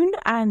soon,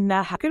 and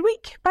have a good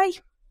week. Bye.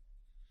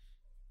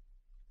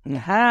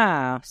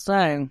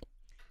 So,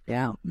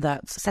 yeah,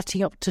 that's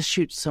setting up to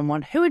shoot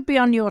someone. Who would be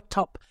on your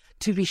top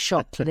to be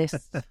shot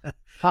list,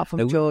 apart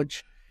from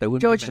George?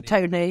 George or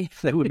Tony?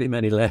 There wouldn't be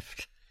many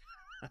left.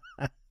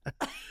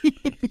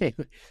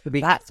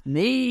 That's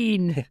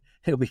mean.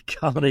 It'll be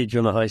carnage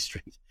on the high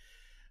street.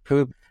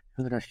 Who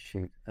would I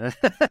shoot?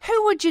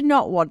 Who would you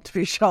not want to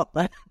be shot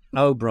then?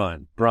 Oh,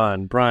 Brian.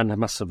 Brian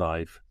must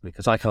survive,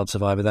 because I can't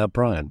survive without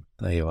Brian.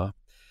 There you are.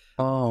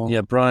 Oh.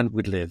 Yeah, Brian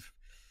would live.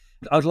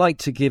 I'd like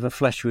to give a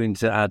flesh wound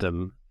to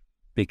Adam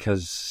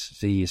because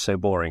he is so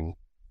boring,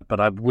 but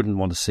I wouldn't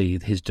want to see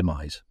his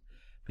demise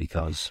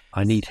because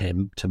I need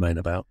him to moan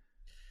about.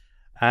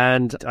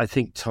 And I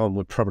think Tom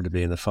would probably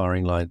be in the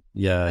firing line.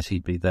 Yeah,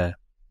 he'd be there,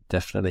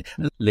 definitely.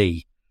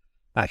 Lee.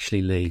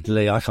 Actually,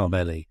 Lee. I can't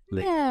bear Lee.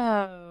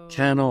 No.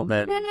 Cannot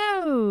bear.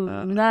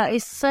 No, that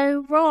is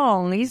so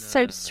wrong. He's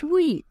so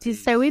sweet.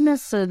 He's so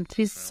innocent.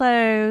 He's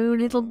so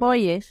little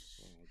boyish.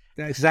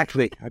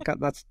 Exactly.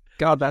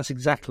 That's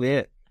exactly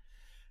it.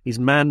 He's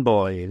man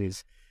boy.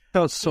 He's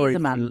a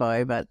man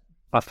boy, but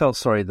I felt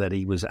sorry that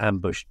he was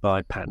ambushed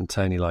by Pat and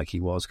Tony like he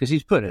was, because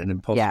he's put in an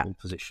impossible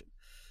position.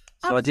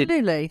 So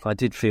absolutely. I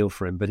did feel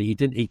for him, but he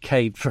didn't. He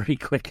caved very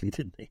quickly,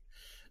 didn't he?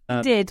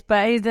 He did,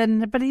 but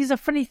he's a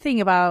funny thing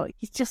about,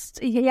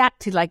 he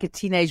acted like a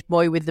teenage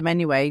boy with them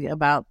anyway,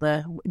 about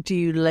do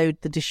you load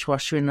the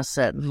dishwasher in a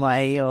certain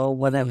way or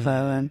whatever,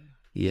 and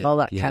all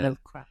that kind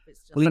of crap.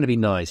 Well, going to be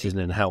nice, isn't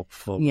it, and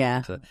helpful.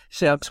 Yeah.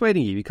 See, I'm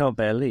persuading you can't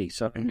bear Lee.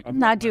 So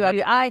No, I do.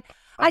 I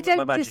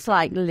don't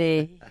dislike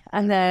Lee.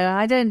 I know,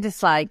 I don't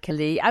dislike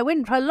Lee. I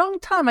went for a long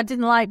time, I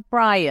didn't like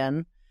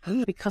Brian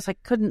because I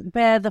couldn't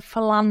bear the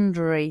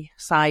philandry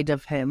side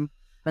of him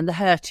and the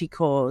hurt he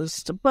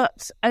caused.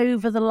 But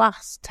over the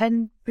last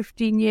 10,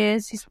 15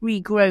 years, he's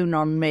regrown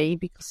on me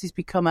because he's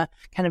become a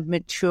kind of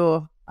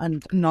mature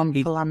and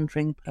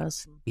non-philandering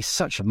person. He's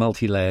such a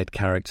multi-layered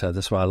character.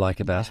 That's what I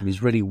like about him.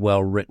 He's really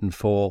well written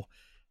for,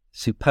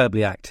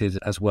 superbly acted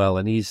as well,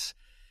 and he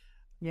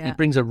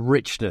brings a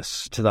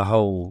richness to the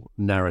whole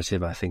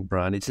narrative, I think,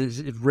 Brian. It's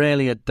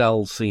rarely a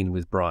dull scene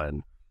with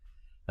Brian,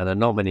 and there are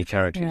not many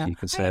characters you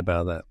can say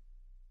about that.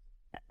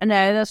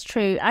 No, that's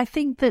true. I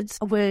think that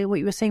what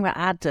you were saying about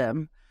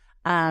Adam,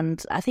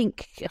 and I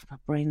think, my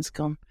brain's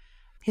gone,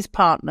 his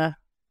partner,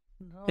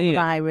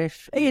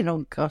 Irish,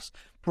 Ian,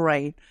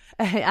 brain.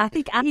 I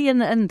think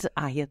Ian and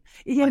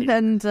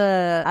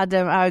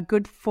Adam are a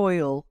good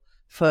foil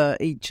for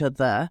each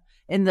other,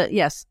 in that,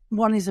 yes,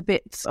 one is a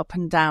bit up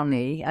and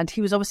downy, and he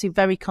was obviously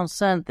very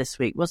concerned this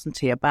week, wasn't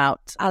he,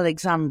 about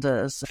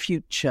Xander's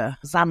future,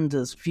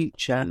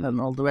 and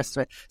all the rest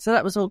of it. So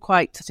that was all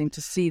quite interesting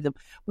to see them.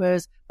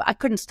 But I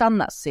couldn't stand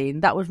that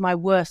scene. That was my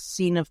worst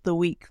scene of the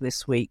week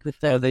this week,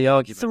 with the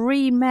argument.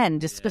 Three men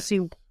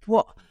discussing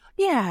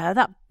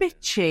that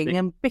bitching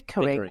and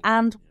bickering.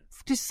 And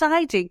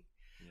deciding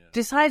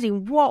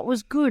what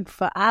was good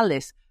for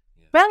Alice.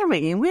 Bell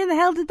ringing, where the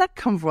hell did that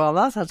come from?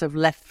 That's out of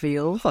left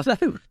field. I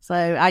know.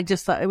 So I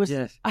just thought it was...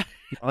 Yes.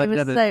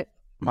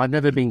 I've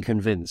never been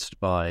convinced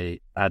by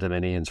Adam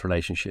and Ian's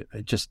relationship.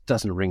 It just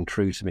doesn't ring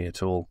true to me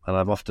at all, and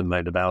I've often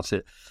moaned about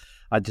it.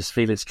 I just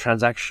feel it's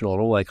transactional.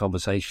 All their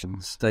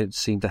conversations don't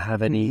seem to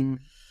have any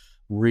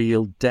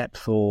real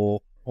depth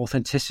or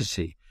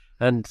authenticity.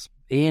 And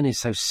Ian is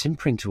so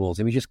simpering towards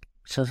him. He just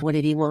says, "What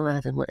did he want,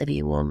 Adam? What did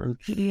he want?"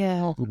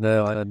 And,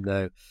 no, I don't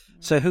know.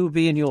 So who would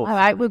be in your... All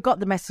right, we've got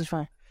the message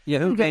for... Yeah,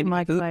 who would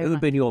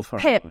be in your...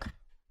 Pip.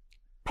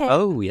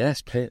 Oh,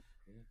 yes, Pip.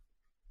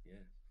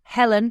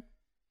 Helen.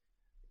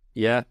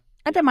 Yeah.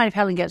 I don't mind if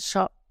Helen gets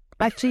shot.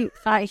 Actually,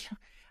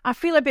 I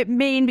feel a bit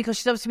mean because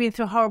she's obviously been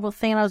through a horrible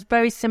thing, and I was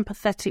very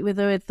sympathetic with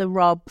her with the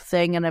Rob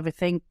thing and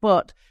everything,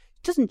 but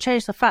it doesn't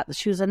change the fact that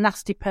she was a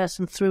nasty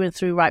person through and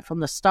through right from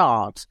the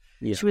start.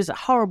 Yeah. She was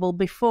horrible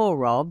before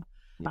Rob.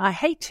 I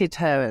hated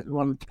her at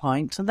one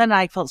point, and then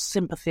I felt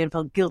sympathy and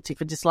felt guilty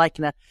for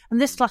disliking her. And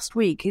this last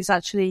week is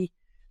actually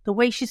the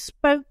way she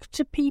spoke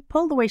to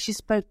people, the way she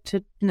spoke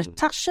to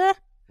Natasha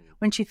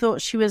when she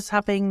thought she was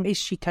having, is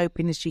she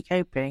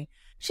coping?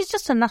 She's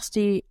just a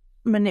nasty,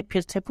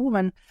 manipulative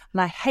woman,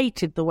 and I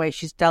hated the way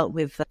she's dealt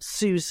with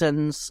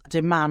Susan's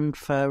demand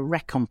for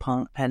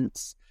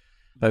recompense.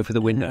 Oh, for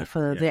the window.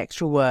 For the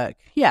extra work.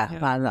 Yeah.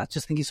 Man, I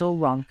just think it's all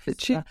wrong.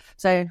 She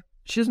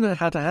doesn't know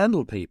how to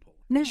handle people.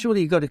 No.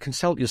 Surely you've got to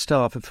consult your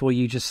staff before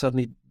you just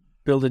suddenly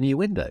build a new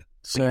window.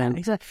 So, yeah,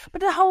 exactly.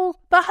 But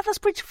that's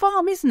Bridge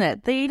Farm, isn't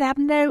it? They have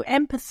no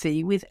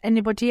empathy with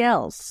anybody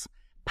else.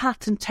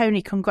 Pat and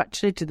Tony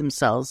congratulated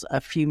themselves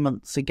a few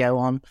months ago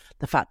on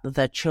the fact that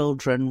their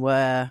children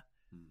were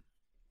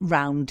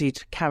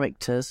rounded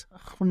characters.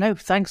 Well, no,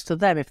 thanks to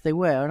them if they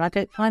were, and I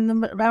don't find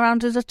them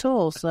rounded at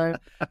all. So,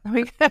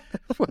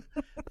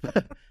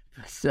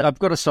 So I've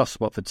got a soft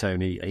spot for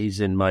Tony. He's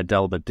in my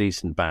dull but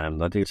decent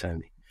band. I do,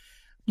 Tony.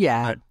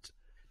 Yeah.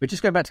 But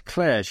just going back to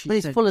Claire, but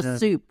he's full of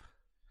soup.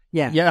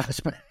 Yeah. Yeah.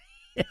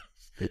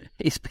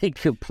 He's been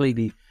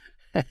completely,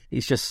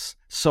 he's just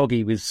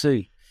soggy with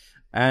soup.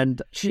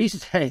 And she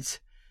said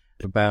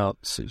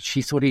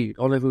she thought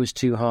Oliver was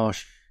too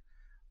harsh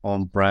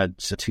on Brad,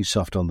 too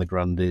soft on the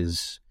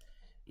Grundys.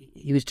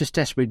 He was just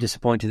desperately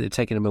disappointed that it had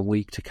taken him a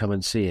week to come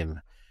and see him,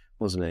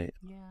 wasn't it?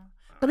 Yeah.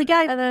 But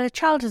the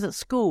child is at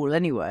school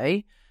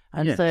anyway,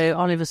 and so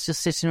Oliver's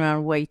just sitting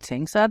around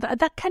waiting. So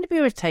that kind of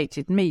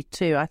irritated me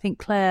too. I think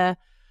Claire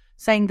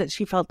saying that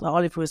she felt that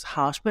Oliver was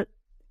harsh, but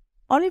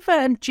Oliver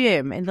and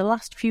Jim in the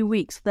last few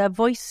weeks, their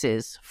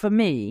voices, for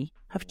me,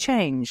 have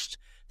changed.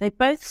 They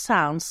both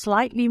sound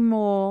slightly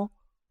more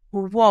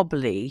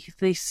wobbly.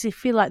 They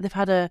feel like they've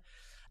had a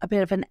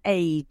bit of an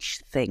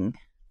age thing.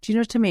 Do you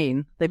know what I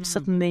mean? They've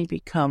suddenly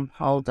become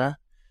older.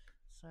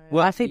 So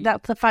well, I think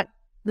that's the fact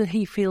that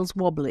he feels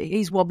wobbly.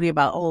 He's wobbly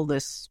about all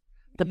this,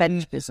 the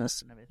bench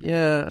business and everything.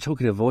 Yeah,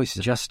 talking of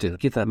voices, Justin,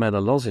 give that man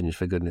a lozenge,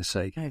 for goodness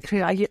sake.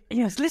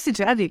 Yes, listen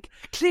to Andy,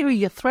 clearing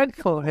your throat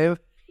for him.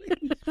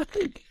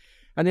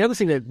 And the other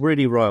thing that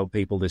really riled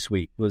people this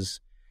week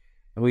was,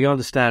 and we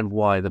understand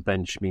why the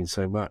bench means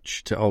so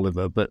much to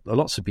Oliver, but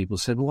lots of people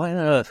said, why on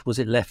earth was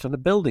it left on a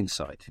building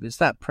site? If it's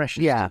that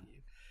precious,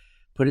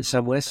 put it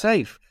somewhere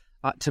safe.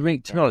 To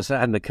be honest,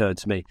 that hadn't occurred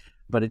to me,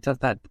 but it does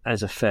that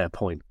as a fair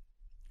point.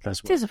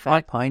 It is a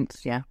fair point,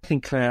 yeah. I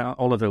think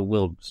Oliver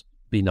will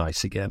be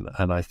nice again,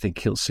 and I think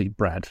he'll see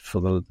Brad for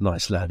the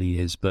nice lad he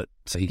is, but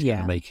he's going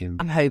to make him...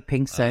 I'm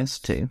hoping so,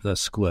 too. The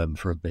squirm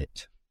for a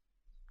bit.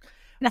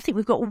 And I think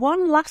we've got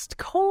one last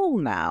call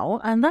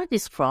now, and that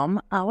is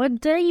from our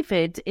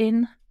David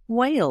in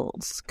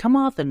Wales,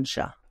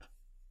 Carmarthenshire.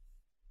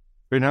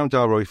 Renowned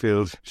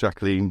Royfield,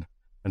 Jacqueline,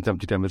 and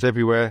Dumpty Dummers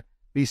everywhere.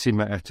 BC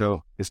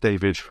Maeto is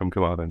David from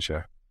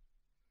Carmarthenshire.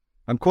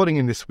 I'm calling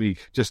in this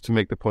week just to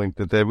make the point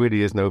that there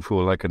really is no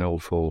fool like an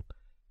old fool,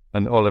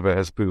 and Oliver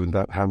has proven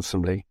that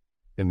handsomely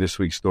in this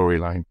week's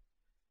storyline.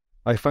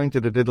 I find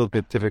it a little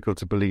bit difficult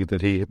to believe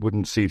that he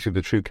wouldn't see through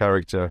the true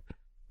character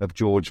of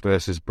George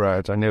versus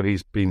Brad. I know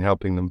he's been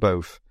helping them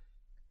both,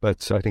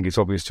 but I think it's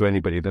obvious to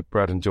anybody that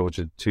Brad and George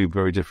are two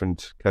very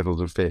different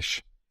kettles of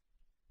fish.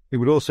 It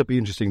would also be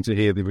interesting to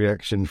hear the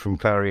reaction from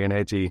Clary and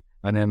Eddie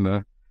and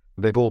Emma.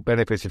 They've all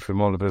benefited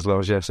from Oliver's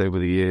largesse over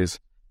the years,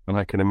 and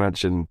I can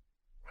imagine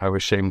how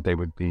ashamed they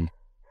would be.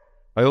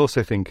 I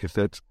also think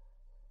that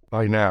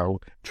by now,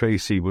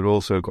 Tracy would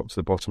also have got to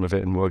the bottom of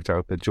it and worked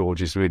out that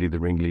George is really the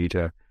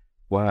ringleader,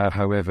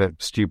 however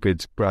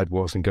stupid Brad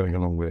was in going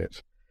along with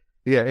it.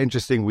 Yeah,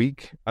 interesting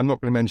week. I'm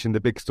not going to mention the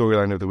big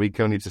storyline of the week,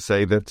 only to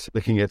say that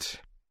looking at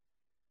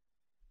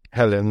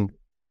Helen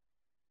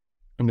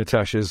and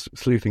Natasha's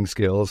sleuthing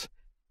skills,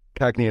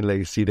 Cagney and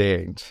Lacey, they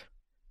ain't.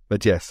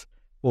 But yes,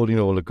 all in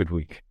all, a good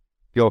week.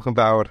 Diolch yn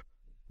fawr,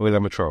 hwyl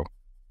am y tro.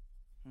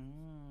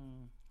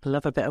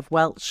 Love a bit of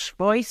Welsh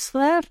voice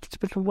there, a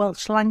bit of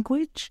Welsh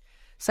language.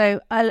 So,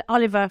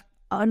 Oliver,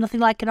 nothing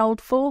like an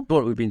old fool?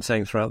 What we've been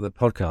saying throughout the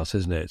podcast,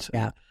 isn't it?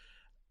 Yeah.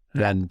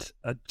 And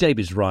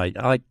David's right.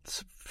 I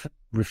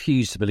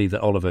refuse to believe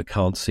that Oliver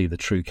can't see the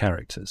true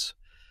characters.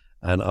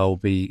 And I'll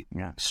be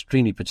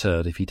extremely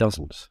perturbed if he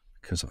doesn't,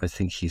 because I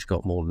think he's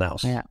got more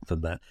nous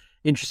than that.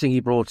 Interesting, he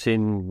brought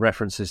in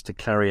references to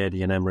Clary,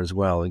 Eddie and Emma as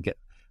well, and get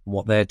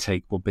what their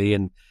take will be.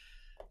 And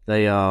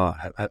they owe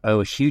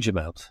a huge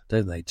amount,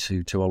 don't they,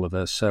 to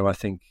Oliver? So I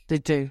think they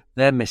do.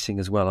 They're missing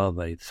as well, aren't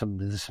they?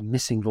 There's some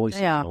missing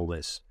voices in all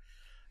this.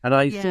 And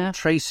I thought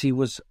Tracy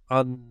was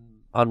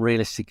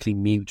unrealistically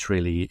mute,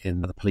 really,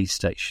 in the police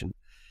station,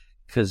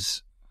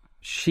 because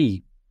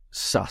she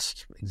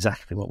sussed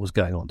exactly what was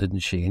going on, didn't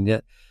she? And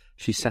yet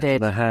she sat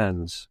on her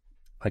hands.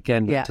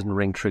 Again, that didn't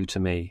ring true to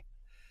me.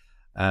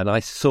 And I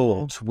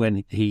thought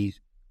when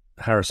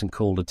Harrison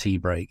called a tea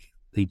break,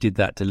 he did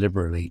that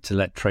deliberately to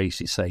let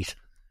Tracy say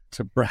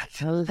to Brad,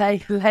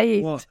 Lay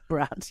it,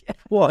 Brad. Yeah.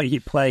 "What are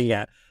you playing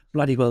at?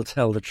 Bloody well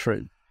tell the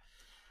truth."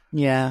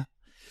 Yeah.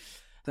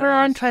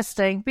 Very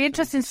interesting. Be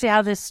interesting to see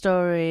how this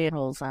story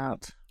rolls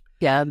out.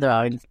 Yeah, there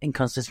are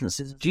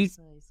inconsistencies. Do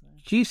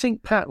you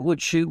think Pat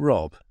would shoot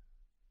Rob?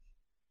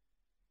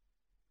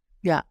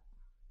 Yeah.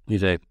 You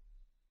do?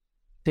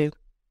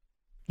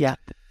 Yeah.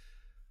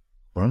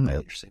 Right.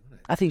 Interesting.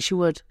 I think she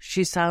would.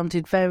 She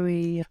sounded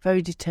very,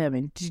 very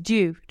determined. Did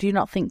you? Do you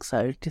not think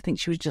so? Do you think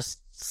she was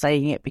just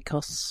saying it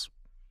because...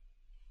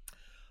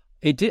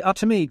 It did,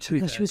 to me,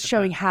 because she was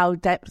showing how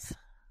depth...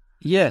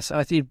 Yes,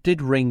 I think it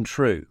did ring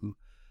true.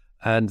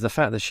 And the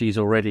fact that she's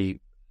already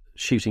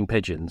shooting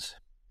pigeons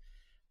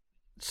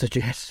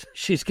suggests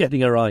she's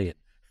getting her eye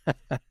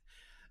in.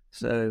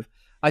 So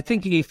I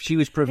think if she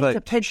was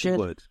provoked, she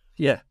would.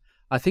 Yeah,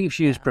 I think if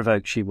she was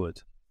provoked, she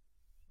would.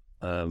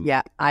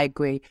 Yeah, I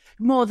agree.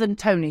 More than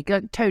Tony.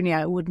 Tony,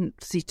 I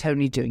wouldn't see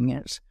Tony doing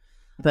it.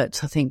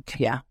 But I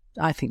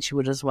think she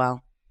would as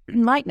well.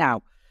 Right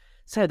now.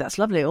 So that's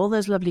lovely. All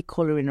those lovely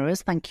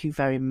caller-inners. Thank you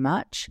very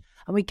much.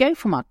 And we go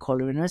from our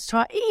caller-inners to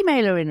our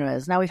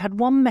emailer-inners. Now, we've had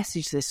one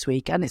message this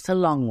week, and it's a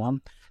long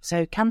one.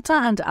 So Kanta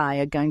and I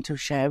are going to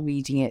share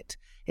reading it.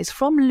 It's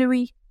from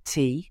Louis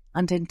T.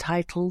 and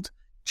entitled,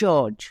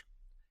 George,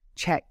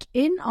 check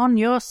in on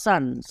your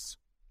sons.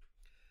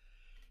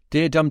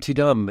 Dear Dumpty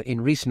Dum,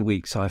 in recent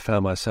weeks I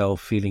found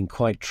myself feeling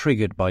quite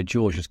triggered by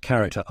George's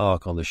character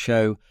arc on the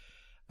show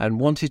and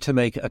wanted to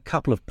make a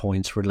couple of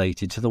points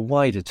related to the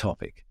wider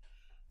topic.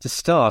 To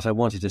start, I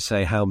wanted to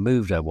say how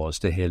moved I was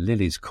to hear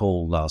Lily's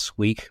call last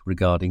week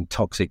regarding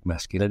toxic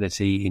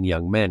masculinity in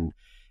young men,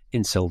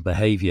 incel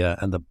behaviour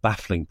and the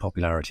baffling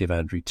popularity of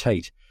Andrew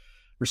Tate.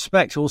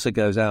 Respect also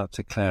goes out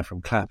to Claire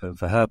from Clapham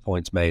for her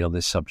points made on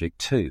this subject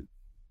too.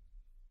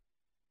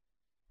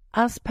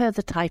 As per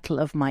the title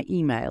of my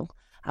email,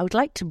 I would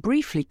like to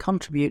briefly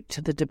contribute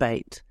to the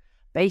debate.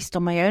 Based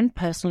on my own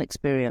personal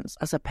experience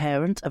as a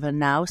parent of a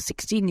now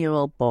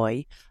 16-year-old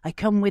boy, I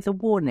come with a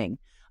warning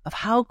of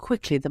how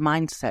quickly this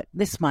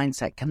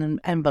mindset can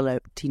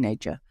envelope a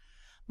teenager.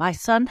 My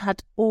son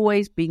had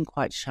always been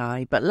quite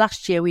shy, but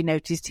last year we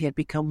noticed he had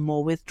become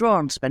more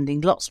withdrawn, spending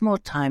lots more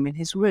time in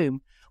his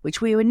room,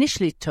 which we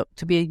initially took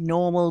to be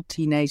normal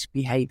teenage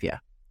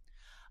behaviour.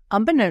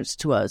 Unbeknownst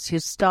to us, he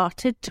has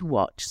started to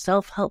watch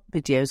self-help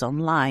videos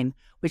online,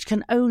 which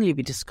can only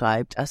be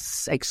described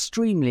as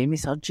extremely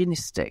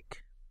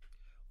misogynistic.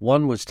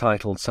 One was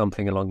titled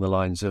something along the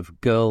lines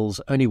of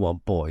 "Girls only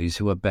want boys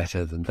who are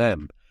better than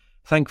them."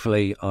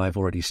 Thankfully, I've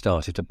already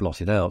started to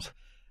blot it out. It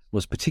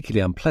was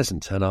particularly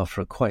unpleasant, and after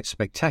a quite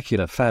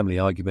spectacular family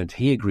argument,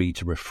 he agreed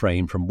to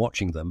refrain from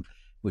watching them,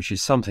 which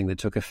is something that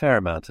took a fair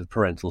amount of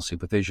parental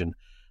supervision,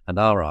 and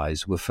our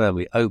eyes were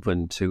firmly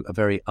open to a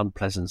very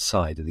unpleasant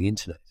side of the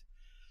internet.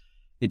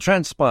 It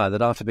transpired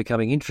that after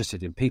becoming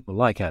interested in people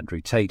like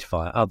Andrew Tate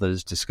via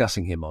others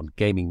discussing him on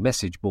gaming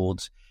message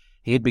boards,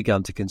 he had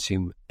begun to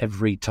consume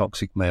every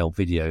toxic male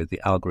video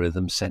the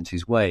algorithm sent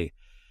his way.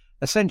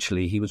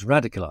 Essentially, he was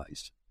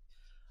radicalized.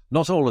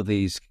 Not all of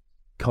these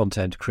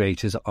content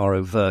creators are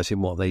overt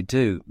in what they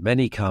do.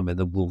 Many come in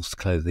the wolf's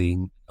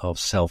clothing of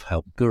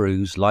self-help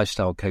gurus,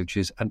 lifestyle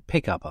coaches, and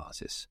pick-up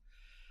artists.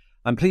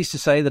 I'm pleased to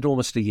say that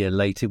almost a year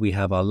later, we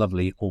have our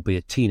lovely,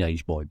 albeit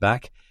teenage boy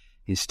back.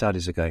 His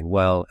studies are going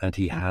well, and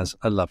he has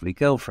a lovely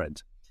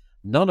girlfriend.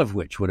 None of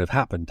which would have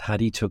happened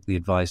had he took the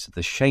advice of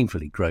the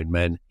shamefully grown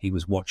men he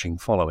was watching,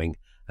 following,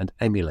 and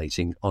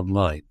emulating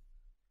online.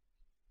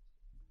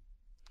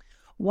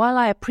 While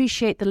I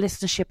appreciate the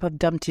listenership of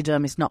Dumpty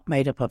Dum is not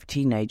made up of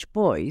teenage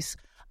boys,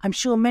 I'm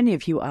sure many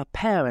of you are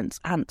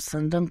parents, aunts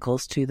and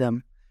uncles to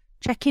them.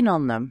 Check in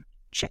on them,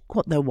 check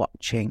what they're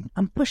watching,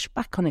 and push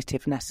back on it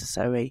if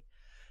necessary.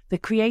 The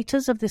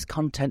creators of this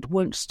content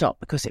won't stop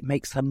because it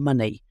makes them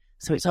money,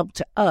 so it's up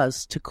to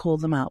us to call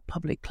them out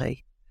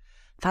publicly.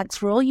 Thanks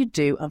for all you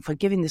do and for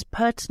giving this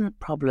pertinent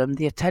problem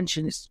the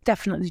attention it's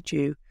definitely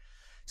due.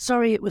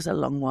 Sorry it was a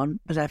long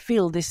one, but I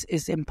feel this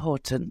is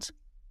important.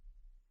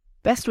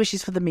 Best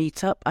wishes for the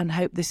meetup and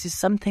hope this is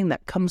something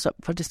that comes up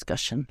for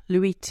discussion.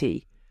 Louis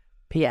T.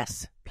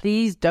 P.S.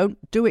 Please don't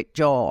do it,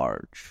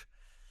 George.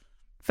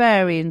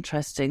 Very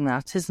interesting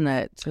that, isn't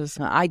it?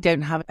 I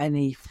don't have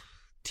any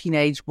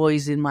teenage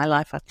boys in my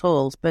life at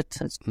all, but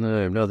out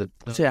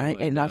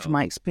of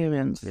my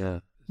experience. Yeah.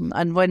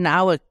 And when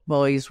our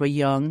boys were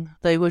young,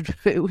 there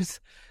was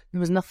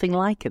nothing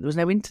like it. There was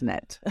no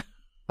internet.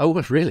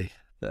 Oh, really?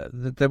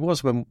 There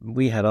was when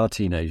we had our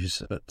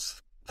teenagers,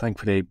 but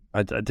thankfully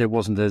it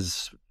wasn't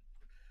as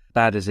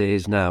bad as it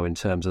is now in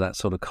terms of that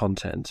sort of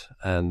content,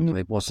 and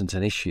it wasn't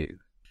an issue.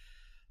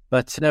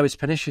 But no, it's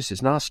pernicious,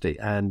 it's nasty,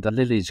 and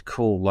Lily's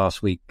call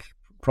last week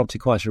prompted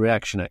quite a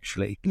reaction,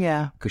 actually.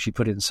 Yeah. Because she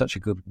put it in such a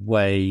good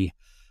way.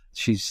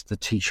 She's the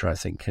teacher, I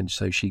think, and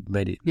so she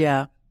made it...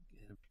 Yeah.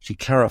 She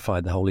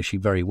clarified the whole issue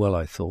very well,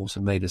 I thought,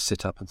 and made us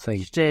sit up and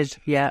think. She did,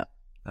 yeah.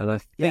 And I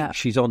think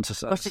she's onto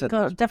something.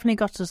 Definitely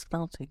got us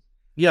starting.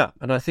 Yeah,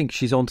 and I think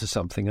she's onto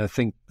something. I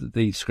think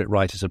the script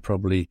writers are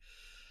probably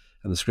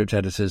And the script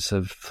editors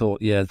have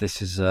thought, yeah,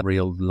 this is a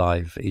real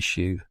live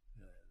issue,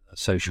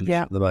 social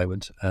at the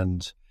moment.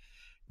 And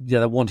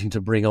they're wanting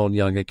to bring on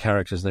younger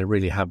characters. They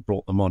really have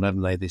brought them on,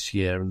 haven't they, this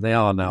year? And they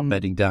are now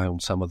bedding down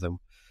some of them.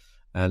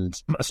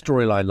 And a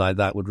storyline like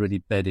that would really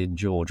bed in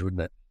George,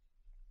 wouldn't it?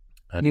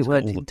 And it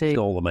would indeed.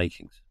 All the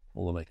makings.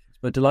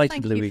 But delighted,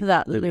 Thank Louis. you for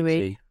that,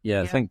 Louis.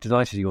 Yeah,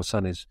 delighted your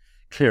son is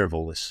clear of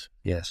all this.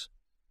 Yes.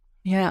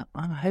 Yeah,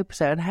 I hope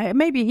so. And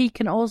maybe he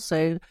can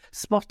also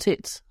spot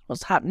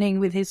what's happening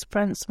with his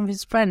friends. Some of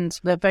his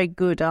friends, they're very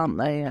good, aren't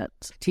they, at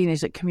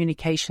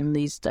communication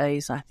these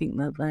days. I think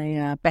that they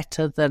are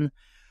better than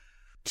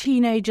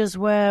teenagers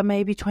were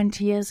maybe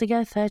 20 years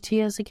ago, 30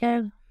 years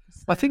ago.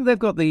 I think they've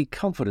got the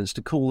confidence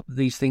to call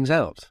these things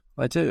out.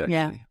 I do,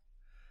 actually.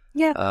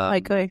 Yeah, I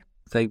agree.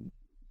 They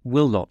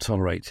will not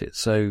tolerate it.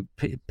 So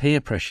peer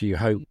pressure, you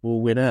hope,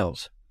 will win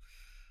out.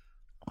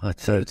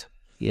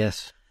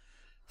 Yes.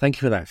 Thank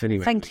you for that,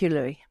 anyway. Thank you,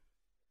 Louis.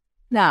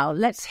 Now,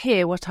 let's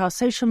hear what our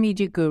social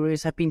media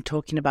gurus have been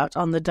talking about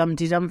on the Dum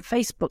Tee Dum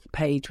Facebook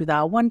page with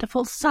our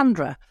wonderful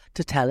Sandra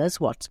to tell us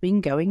what's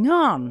been going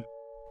on.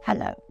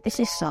 Hello, this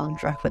is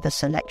Sandra with a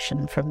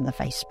selection from the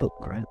Facebook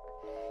group.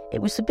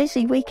 It was a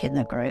busy week in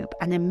the group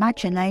and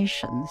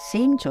imagination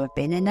seemed to have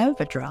been in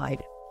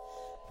overdrive.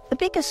 The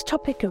biggest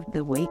topic of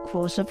the week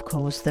was, of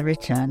course, the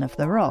return of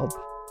the Rob.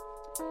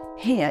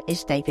 Here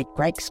is David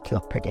Gregg's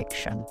plot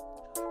prediction.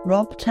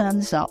 Rob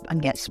turns up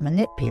and gets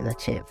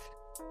manipulative.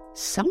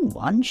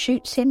 Someone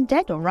shoots him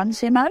dead or runs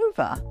him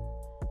over.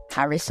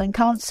 Harrison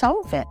can't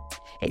solve it.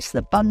 It's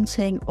the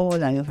bunting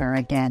all over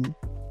again.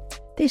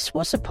 This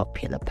was a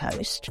popular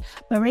post.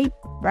 Marie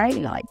Bray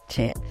liked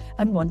it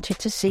and wanted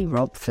to see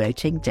Rob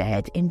floating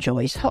dead in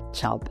Joy's hot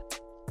tub.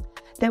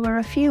 There were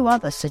a few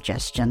other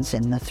suggestions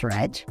in the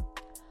thread.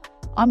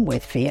 I'm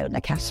with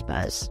Fiona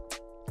Caspers.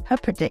 Her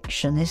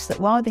prediction is that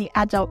while the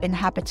adult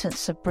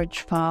inhabitants of Bridge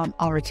Farm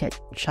are at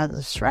each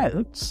other's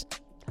throats,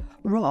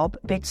 Rob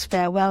bids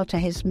farewell to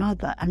his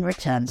mother and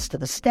returns to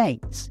the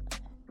States.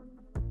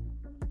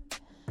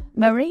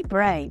 Marie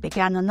Bray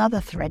began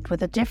another thread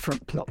with a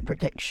different plot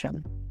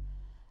prediction.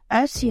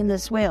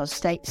 Ursula's will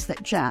states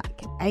that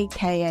Jack,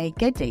 a.k.a.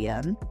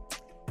 Gideon,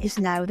 is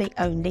now the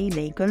only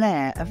legal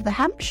heir of the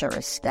Hampshire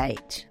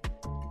estate.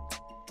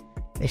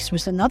 This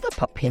was another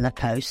popular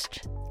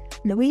post.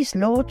 Louise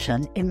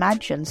Lawton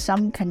imagined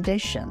some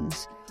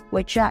conditions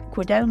where Jack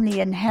would only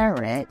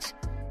inherit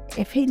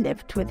if he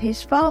lived with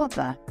his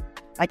father.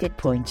 I did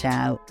point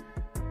out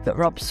that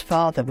Rob's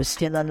father was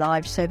still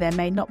alive, so there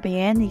may not be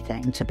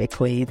anything to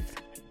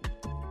bequeath.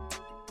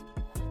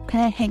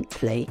 Claire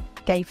Hinckley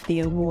gave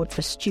the award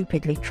for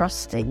stupidly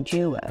trusting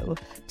duo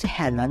to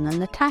Helen and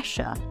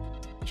Natasha.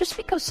 Just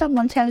because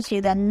someone tells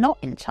you they're not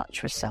in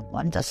touch with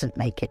someone doesn't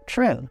make it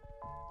true.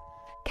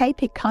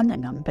 KP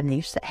Cunningham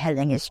believes that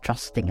Helen is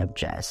trusting of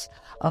Jess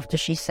after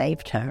she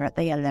saved her at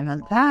the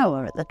 11th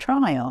hour at the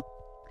trial.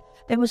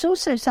 There was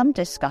also some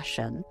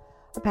discussion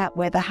about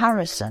whether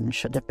Harrison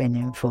should have been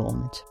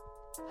informed.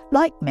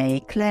 Like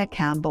me, Claire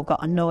Campbell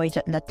got annoyed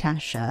at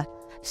Natasha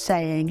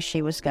saying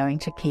she was going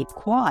to keep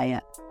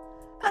quiet,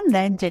 and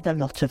then did a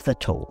lot of the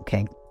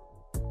talking.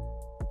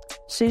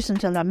 Susan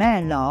de la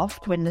Mare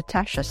laughed when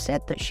Natasha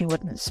said that she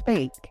wouldn't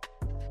speak.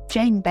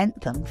 Jane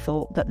Bentham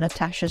thought that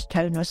Natasha's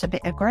tone was a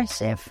bit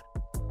aggressive.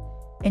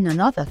 In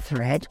another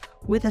thread,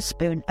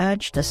 Witherspoon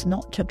urged us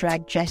not to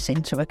drag Jess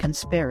into a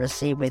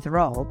conspiracy with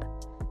Rob.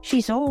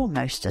 She's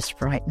almost as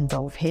frightened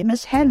of him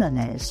as Helen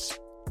is.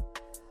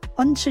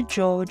 On to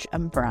George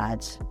and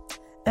Brad.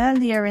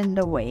 Earlier in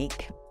the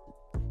week,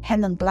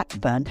 Helen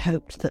Blackburn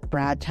hoped that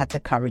Brad had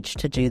the courage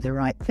to do the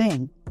right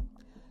thing.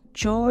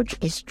 George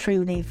is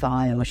truly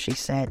vile, she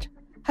said.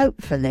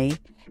 Hopefully,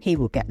 he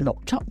will get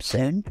locked up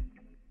soon.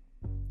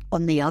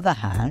 On the other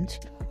hand,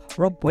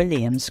 Rob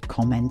Williams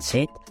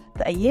commented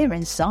that a year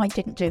inside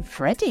didn't do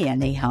Freddie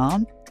any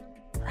harm.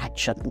 Brad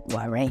shouldn't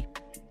worry.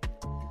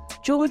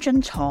 George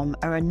and Tom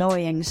are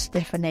annoying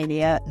Stephanie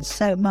Leurton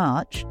so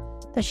much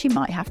that she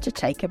might have to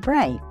take a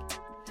break.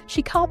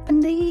 She can't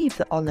believe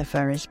that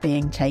Oliver is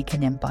being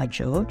taken in by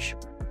George.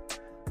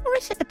 Or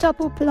is it a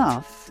double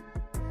bluff?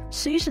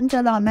 Susan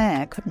de la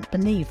Mare couldn't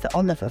believe that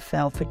Oliver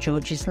fell for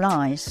George's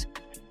lies.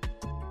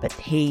 But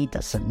he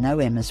doesn't know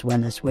him as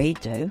well as we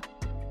do.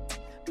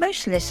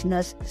 Most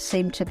listeners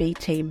seem to be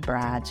Team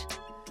Brad.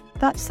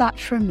 That's that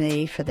from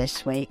me for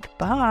this week.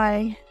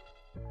 Bye.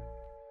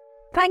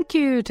 Thank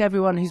you to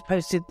everyone who's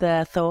posted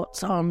their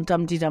thoughts on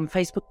Dum Tee Dum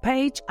Facebook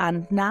page.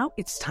 And now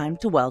it's time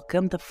to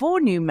welcome the 4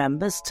 new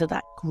members to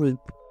that group.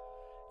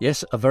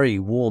 Yes, a very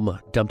warm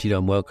Dum Tee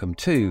Dum welcome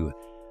to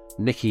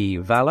Nikki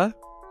Valla,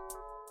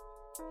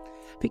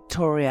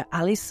 Victoria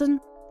Allison,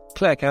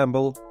 Claire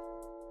Campbell,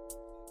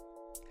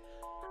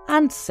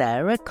 and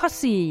Sarah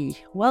Cossey.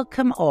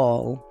 Welcome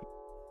all.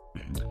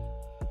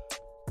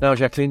 Now,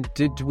 Jacqueline,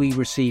 did we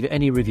receive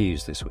any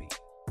reviews this week?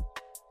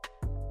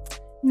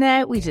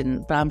 No, we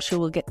didn't, but I'm sure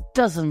we'll get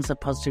dozens of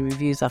positive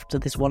reviews after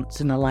this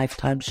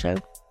once-in-a-lifetime show.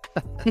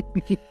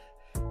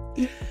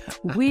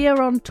 We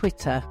are on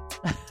Twitter.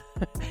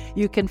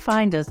 You can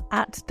find us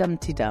at Dum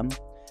Tee Dum.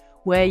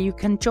 where you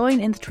can join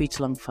in the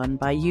tweet-along fun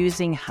by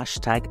using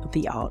hashtag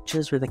The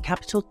Archers with a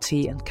capital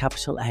T and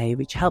capital A,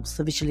 which helps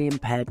the visually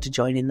impaired to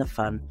join in the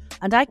fun.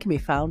 And I can be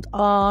found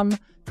on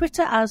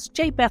Twitter as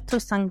Jberto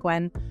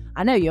Sanguen.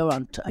 I know you're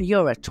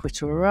a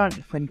Twitterer, aren't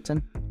you,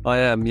 Quinton? I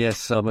am,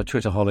 yes. I'm a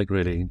Twitterholic,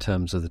 really, in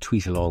terms of the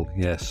tweet-along,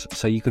 yes.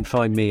 So you can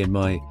find me in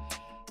my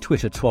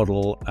Twitter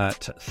twaddle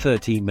at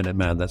 13 Minute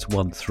Man. That's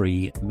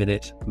 13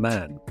 Minute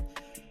Man.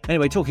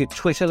 Anyway, talking of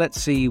Twitter,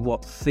 let's see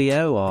what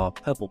Theo, our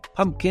purple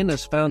pumpkin,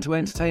 has found to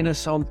entertain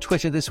us on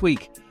Twitter this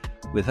week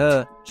with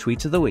her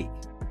Tweet of the Week.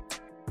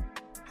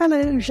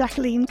 Hello,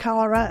 Jacqueline,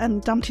 Cara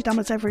and Dumpty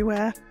Dummers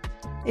everywhere.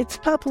 It's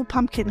Purple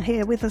Pumpkin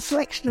here with a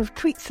selection of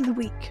Tweets of the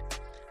Week.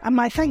 And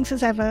my thanks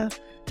as ever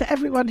to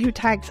everyone who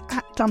tags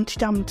at Dumpty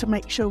Dum to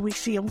make sure we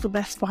see all the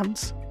best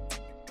ones.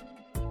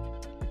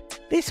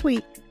 This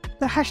week,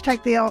 the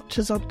hashtag The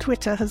Archers on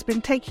Twitter has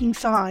been taking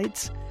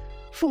sides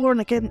for and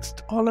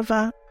against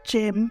Oliver,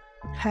 Jim,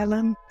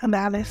 Helen and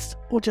Alice,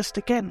 or just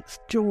against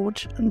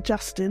George and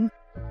Justin.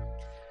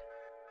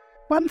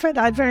 One thread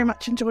I very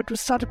much enjoyed was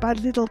started by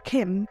Little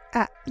Kim,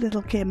 at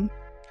Little Kim,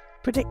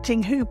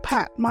 predicting who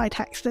Pat might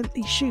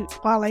accidentally shoot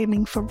while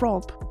aiming for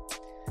Rob.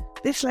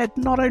 This led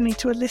not only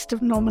to a list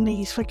of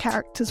nominees for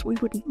characters we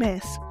wouldn't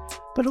miss,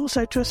 but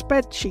also to a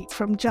spreadsheet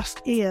from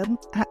Just Ian,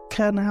 at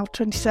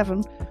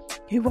Kernow27,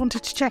 who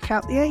wanted to check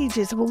out the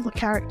ages of all the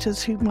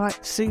characters who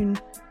might soon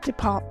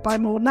depart by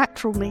more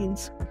natural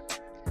means.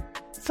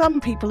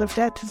 Some people have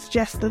dared to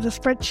suggest that a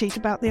spreadsheet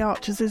about the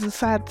Archers is a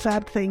sad,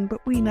 sad thing,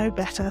 but we know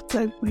better,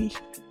 don't we?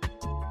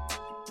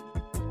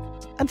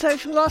 And so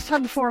for the last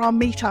time before our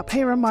meet-up,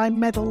 here are my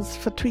medals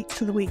for Tweets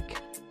of the Week.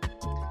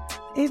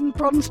 In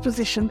bronze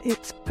position,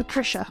 it's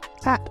Patricia,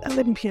 at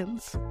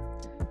Olympians.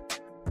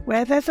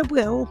 Where there's a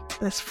will,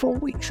 there's 4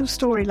 weeks of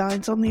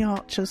storylines on the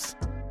Archers.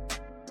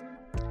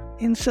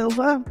 In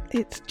silver,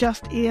 it's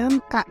Just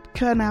Ian, at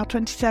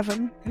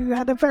Kernow27, who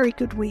had a very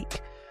good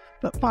week,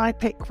 but my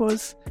pick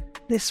was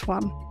this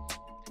one.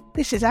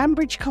 This is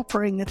Ambridge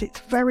coppering at its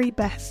very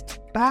best.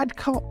 Bad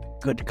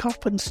cop, good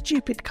cop and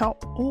stupid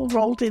cop all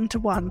rolled into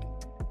one.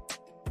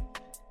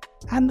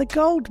 And the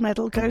gold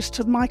medal goes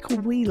to Michael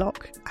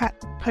Wheelock at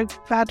Pope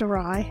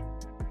Vaderai.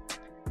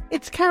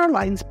 It's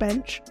Caroline's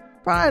bench.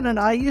 Brian and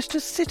I used to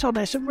sit on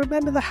it and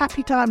remember the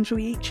happy times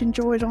we each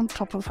enjoyed on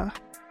top of her.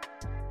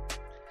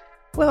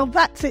 Well,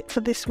 that's it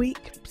for this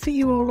week. See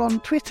you all on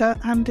Twitter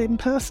and in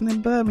person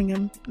in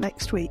Birmingham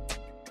next week.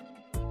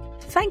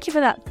 Thank you for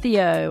that,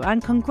 Theo,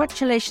 and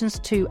congratulations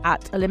to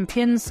at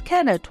Olympians,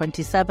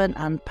 Kernow27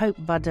 and Pope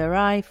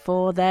Vaderai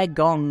for their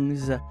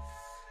gongs.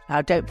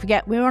 Now, don't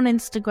forget, we're on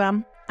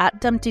Instagram,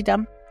 at Dumpty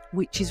Dum,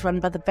 which is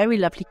run by the very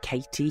lovely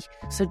Katie,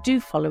 so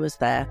do follow us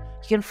there.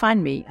 You can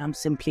find me, I'm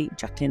simply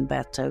Jacqueline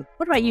Berto.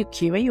 What about you,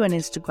 Q? Are you an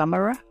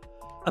Instagrammer?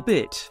 A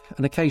bit.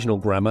 An occasional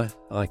grammar.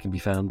 I can be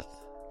found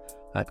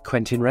at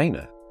Quentin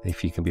Rayner,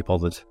 if you can be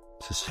bothered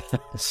to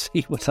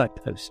see what I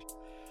post.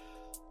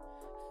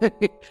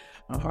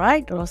 All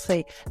right, we'll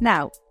see.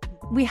 Now,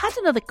 we had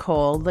another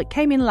call that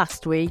came in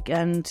last week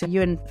and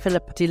you and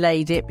Philip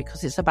delayed it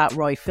because it's about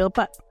Roifield,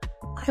 but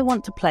I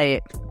want to play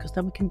it because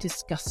then we can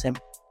discuss him.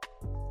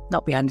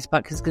 Not behind his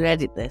back, because he's going to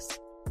edit this.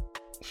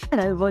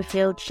 Hello,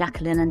 Roifield,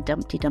 Jacqueline and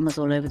Dumpty Dummers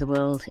all over the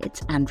world.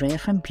 It's Andrea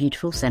from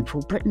beautiful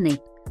central Brittany.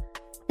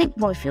 I think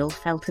Roifield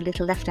felt a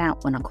little left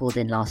out when I called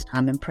in last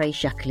time and praised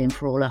Jacqueline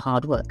for all her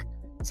hard work.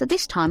 So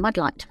this time I'd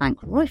like to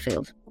thank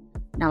Roifield.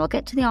 Now I'll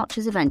get to the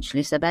Archers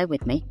eventually, so bear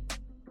with me.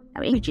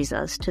 Now it encourages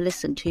us to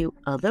listen to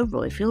other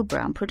Roifield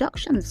Brown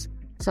productions.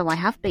 So I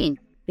have been,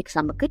 because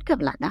I'm a good girl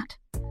like that.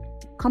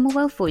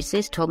 Commonwealth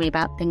Voices told me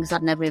about things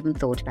I'd never even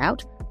thought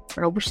about,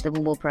 but I wish there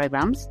were more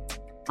programmes.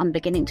 I'm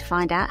beginning to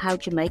find out how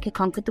Jamaica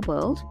conquered the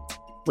world,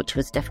 which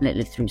was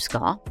definitely through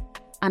Scar,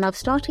 and I've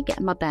started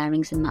getting my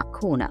bearings in that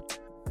corner.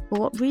 But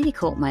what really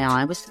caught my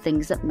eye was the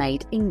things that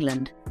made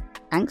England,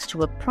 thanks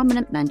to a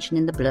prominent mention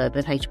in the blurb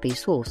of HP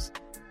Sauce.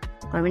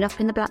 Growing up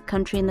in the Black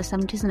Country in the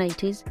 70s and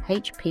 80s,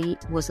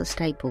 HP was a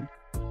staple.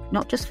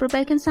 Not just for a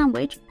bacon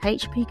sandwich,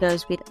 HP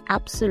goes with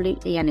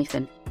absolutely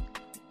anything.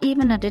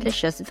 Even a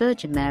delicious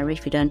Virgin Mary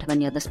if you don't have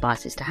any other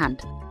spices to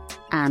hand.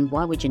 And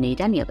why would you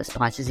need any other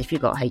spices if you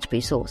got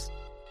HP sauce?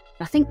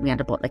 I think we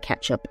had a bottle of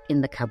ketchup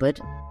in the cupboard,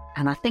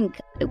 and I think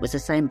it was the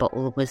same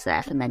bottle that was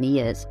there for many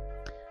years.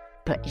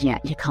 But yeah,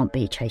 you can't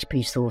beat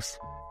HP sauce.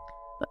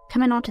 But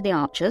coming on to the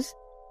Archers,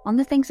 on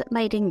the things that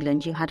made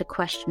England you had a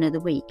question of the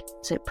week,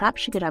 so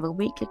perhaps you could have a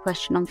weekly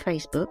question on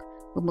Facebook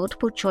with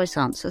multiple choice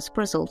answers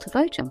for us all to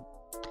vote on.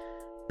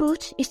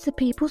 But it's the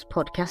People's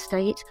Podcast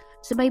Date,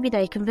 so maybe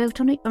they can vote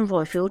on it and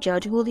Roifield, you'll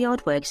do all the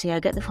hard work so you'll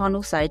get the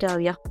final say,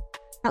 don't you?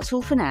 That's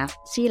all for now.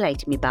 See you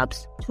later, me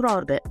babs. Ta-ra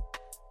a bit.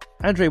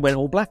 Andrea went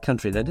all Black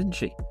Country then, didn't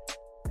she?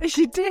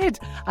 She did.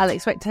 I'll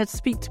expect her to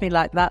speak to me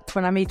like that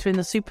when I meet her in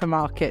the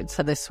supermarket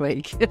for this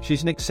week.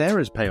 She's nicked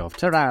Sarah's payoff.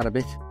 Ta-ra a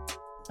bit.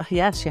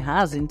 Yes, she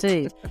has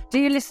indeed. Do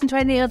you listen to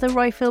any other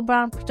Roifield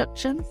Brown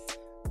productions?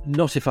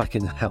 Not if I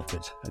can help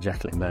it,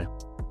 Jacqueline, no.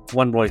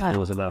 One Roifield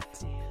was enough.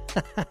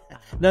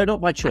 No,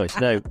 not by choice,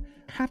 no.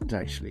 I haven't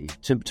actually,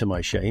 to my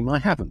shame, I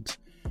haven't.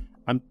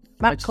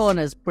 Matt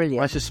Corner's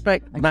brilliant. I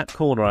suspect Matt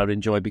Corner I would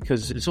enjoy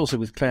because it's also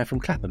with Claire from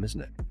Clapham, isn't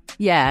it?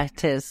 Yeah,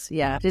 it is.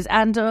 Yeah, it is.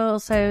 And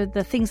also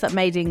the things that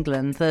made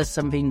England. There's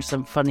been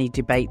some funny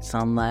debates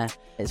on there.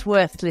 It's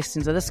worth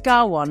listening to. The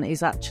Scar one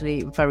is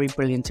actually very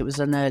brilliant. It was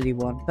an early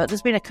one, but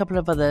there's been a couple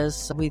of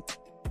others.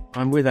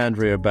 I'm with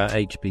Andrea about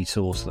HP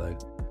Sauce though.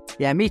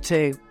 Yeah, me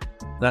too.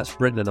 That's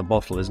Britain in a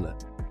bottle, isn't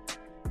it?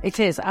 It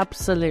is,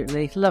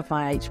 absolutely. Love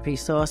my HP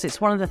Sauce.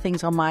 It's one of the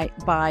things on my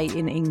buy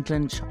in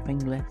England shopping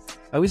list.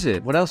 Oh, is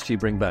it? What else do you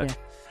bring back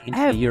into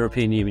the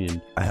European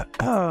Union?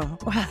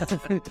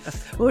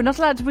 We're not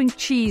allowed to bring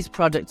cheese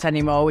products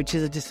anymore, which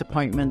is a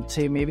disappointment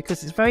to me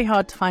because it's very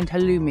hard to find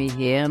halloumi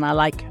here, and I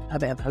like a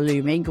bit of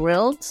halloumi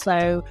grilled,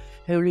 so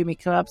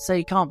halloumi club, so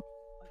you can't...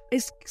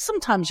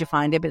 Sometimes you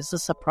find it, but it's a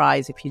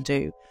surprise if you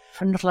do.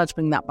 I'm not allowed to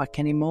bring that back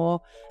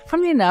anymore.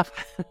 Funnily enough,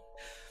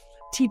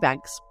 tea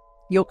bags,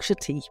 Yorkshire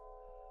tea.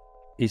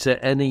 Is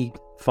there any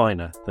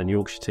finer than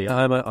Yorkshire tea?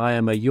 I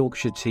am a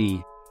Yorkshire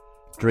tea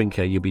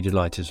drinker, you'll be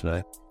delighted to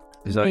know.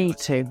 Me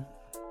too.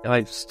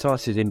 I've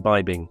started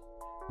imbibing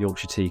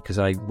Yorkshire tea because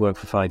I worked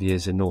for 5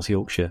 years in North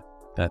Yorkshire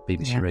at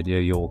BBC Radio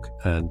York,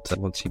 and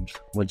once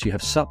you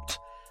have supped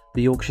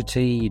the Yorkshire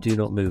tea, you do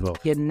not move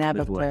off. You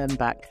never turn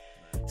back.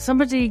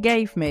 Somebody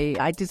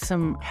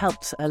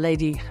helped a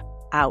lady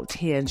out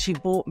here, and she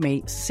bought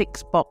me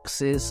 6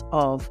 boxes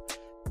of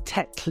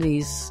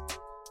Tetley's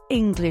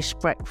English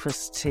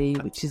breakfast tea,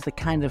 which is the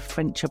kind of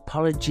French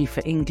apology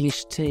for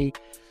English tea.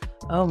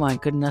 Oh my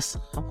goodness,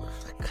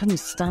 I can't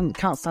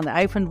stand it.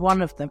 I opened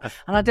one of them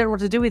and I don't know what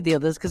to do with the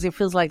others because it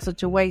feels like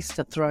such a waste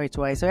to throw it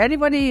away. So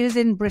anybody who's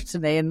in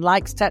Brittany and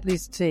likes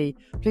Tetley's tea,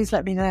 please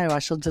let me know. I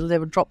shall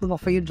drop them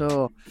off at your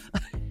door.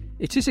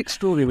 It is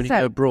extraordinary when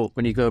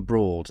you go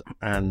abroad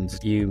and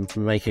you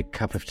make a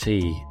cup of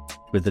tea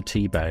with the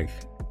tea bag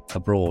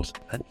abroad,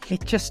 and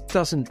it just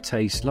doesn't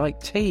taste like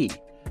tea.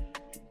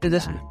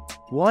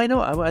 Why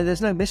not?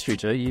 There's no mystery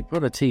to it. You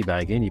put a tea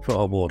bag in, you put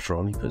hot water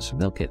on, you put some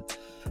milk in,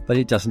 but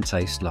it doesn't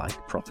taste like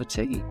proper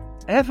tea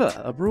ever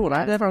abroad.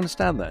 I never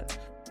understand that.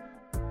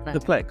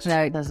 Perplexed.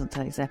 No, it doesn't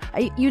taste that.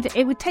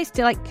 It would taste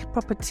like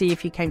proper tea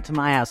if you came to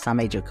my house and I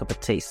made you a cup of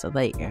tea. So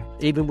there you go.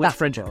 Even with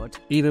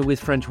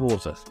French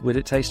water, would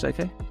it taste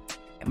okay?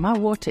 My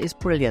water is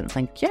brilliant,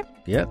 thank you.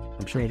 Yeah,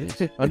 I'm sure it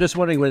is. I'm just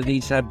wondering whether it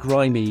needs to have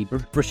grimy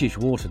British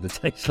water that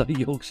tastes like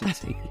Yorkshire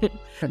tea.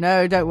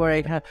 No, don't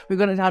worry. We've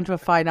got it down to a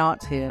fine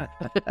art here.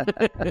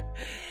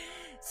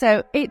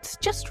 So it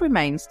just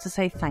remains to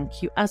say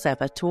thank you, as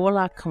ever, to all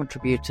our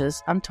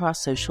contributors and to our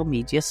social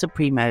media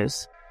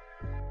supremos.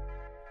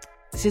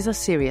 This is a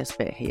serious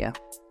bit here.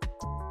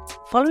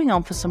 Following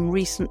on for some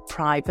recent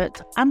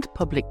private and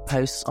public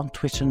posts on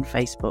Twitter and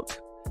Facebook,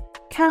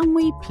 can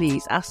we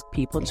please ask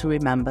people to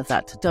remember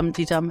that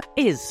Dumpty Dum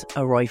is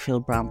a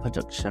Roifield Brown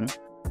production,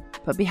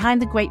 but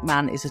behind the great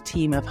man is a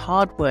team of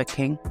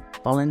hard-working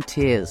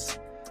volunteers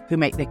who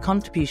make their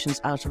contributions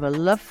out of a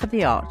love for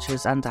the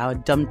Archers and our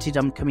Dumpty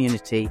Dum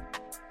community.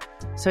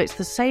 So it's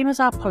the same as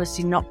our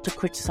policy not to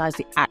criticise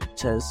the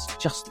actors,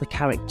 just the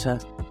character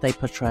they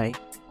portray.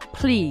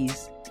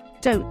 Please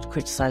don't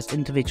criticise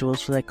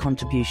individuals for their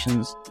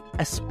contributions,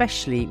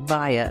 especially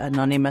via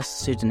anonymous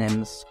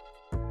pseudonyms.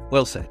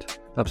 Well said.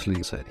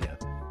 Absolutely said, yeah.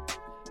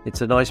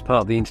 It's a nice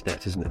part of the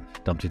internet, isn't it?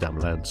 Dumpty Dum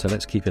land, so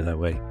let's keep it that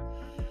way.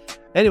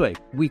 Anyway,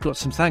 we've got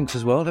some thanks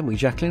as well, haven't we,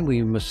 Jacqueline?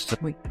 We must,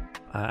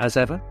 as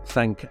ever,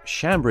 thank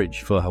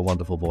Shambridge for her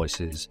wonderful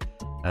voices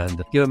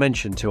and give a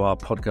mention to our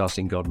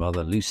podcasting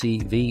godmother, Lucy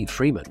V.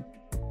 Freeman.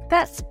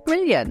 That's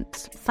brilliant.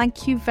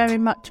 Thank you very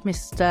much,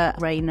 Mr.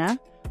 Rayner.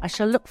 I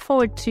shall look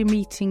forward to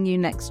meeting you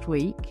next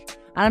week.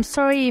 And I'm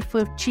sorry if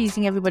we're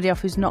cheesing everybody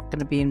off who's not going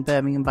to be in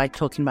Birmingham by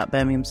talking about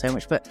Birmingham so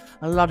much, but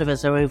a lot of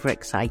us are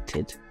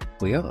overexcited.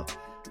 We are.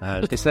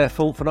 It's their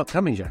fault for not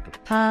coming,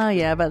 Jacqueline.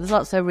 Yeah, but there's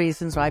lots of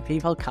reasons why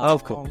people come.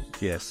 Of course,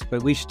 yes.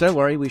 But don't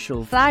worry, we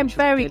shall... But I'm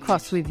very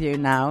cross with you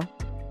now.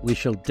 We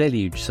shall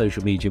deluge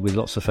social media with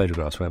lots of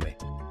photographs, won't we?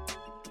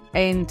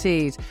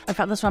 Indeed. In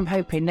fact, that's what I'm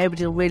hoping.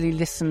 Nobody will really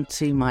listen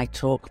to my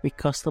talk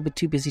because they'll be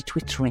too busy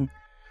twittering.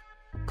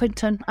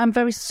 Quinton, I'm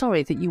very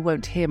sorry that you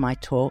won't hear my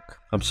talk.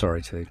 I'm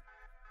sorry too.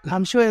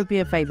 I'm sure it'll be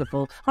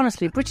available.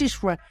 Honestly,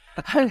 British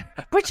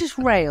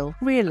Rail,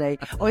 really?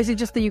 Or is it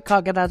just that you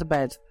can't get out of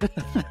bed?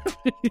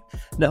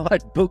 No,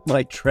 I'd booked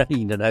my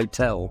train and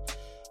hotel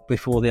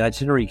before the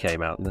itinerary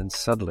came out, and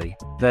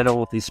then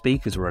all the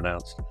speakers were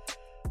announced.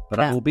 But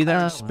I will be there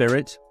in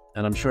spirit,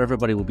 and I'm sure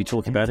everybody will be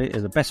talking about it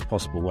in the best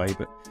possible way,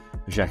 but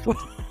Jacqueline...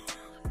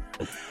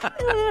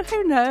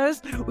 Who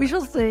knows? We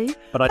shall see.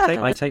 But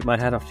I take my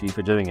hat off to you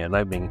for doing it and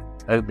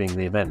opening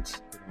the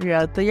event.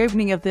 Yeah, the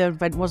opening of the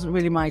event wasn't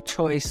really my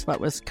choice.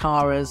 That was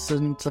Cara's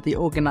and the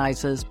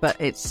organisers, but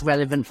it's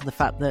relevant for the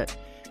fact that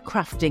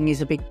crafting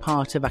is a big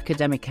part of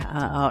academic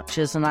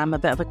archers, and I'm a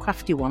bit of a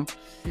crafty one.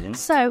 Mm-hmm.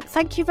 So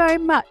thank you very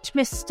much,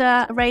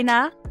 Mr.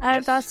 Rayner,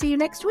 and I'll see you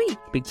next week.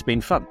 It's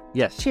been fun.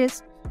 Yes.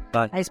 Cheers.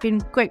 Bye. It's been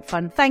great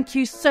fun. Thank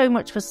you so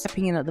much for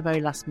stepping in at the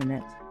very last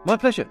minute. My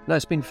pleasure. No,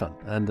 it's been fun,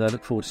 and I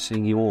look forward to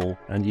seeing you all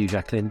and you,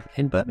 Jacqueline,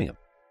 in Birmingham.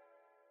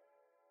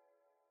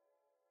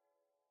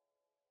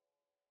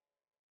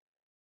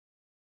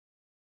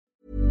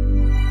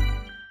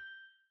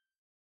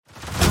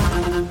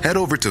 Head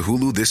over to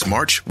Hulu this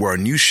March, where our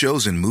new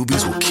shows and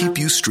movies will keep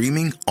you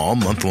streaming all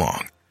month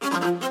long.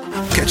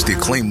 Catch the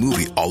acclaimed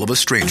movie All of Us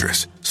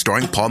Strangers,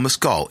 starring Paul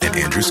Mescal and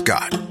Andrew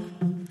Scott.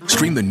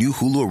 Stream the new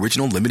Hulu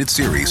original limited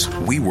series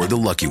We Were the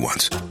Lucky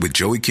Ones with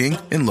Joey King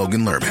and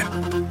Logan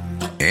Lerman.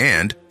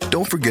 And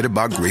don't forget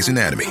about Grey's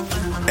Anatomy.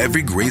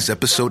 Every Grey's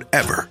episode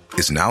ever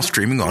is now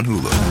streaming on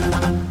Hulu.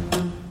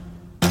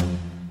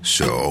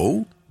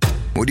 So,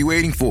 what are you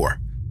waiting for?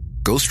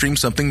 Go stream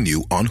something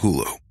new on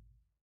Hulu.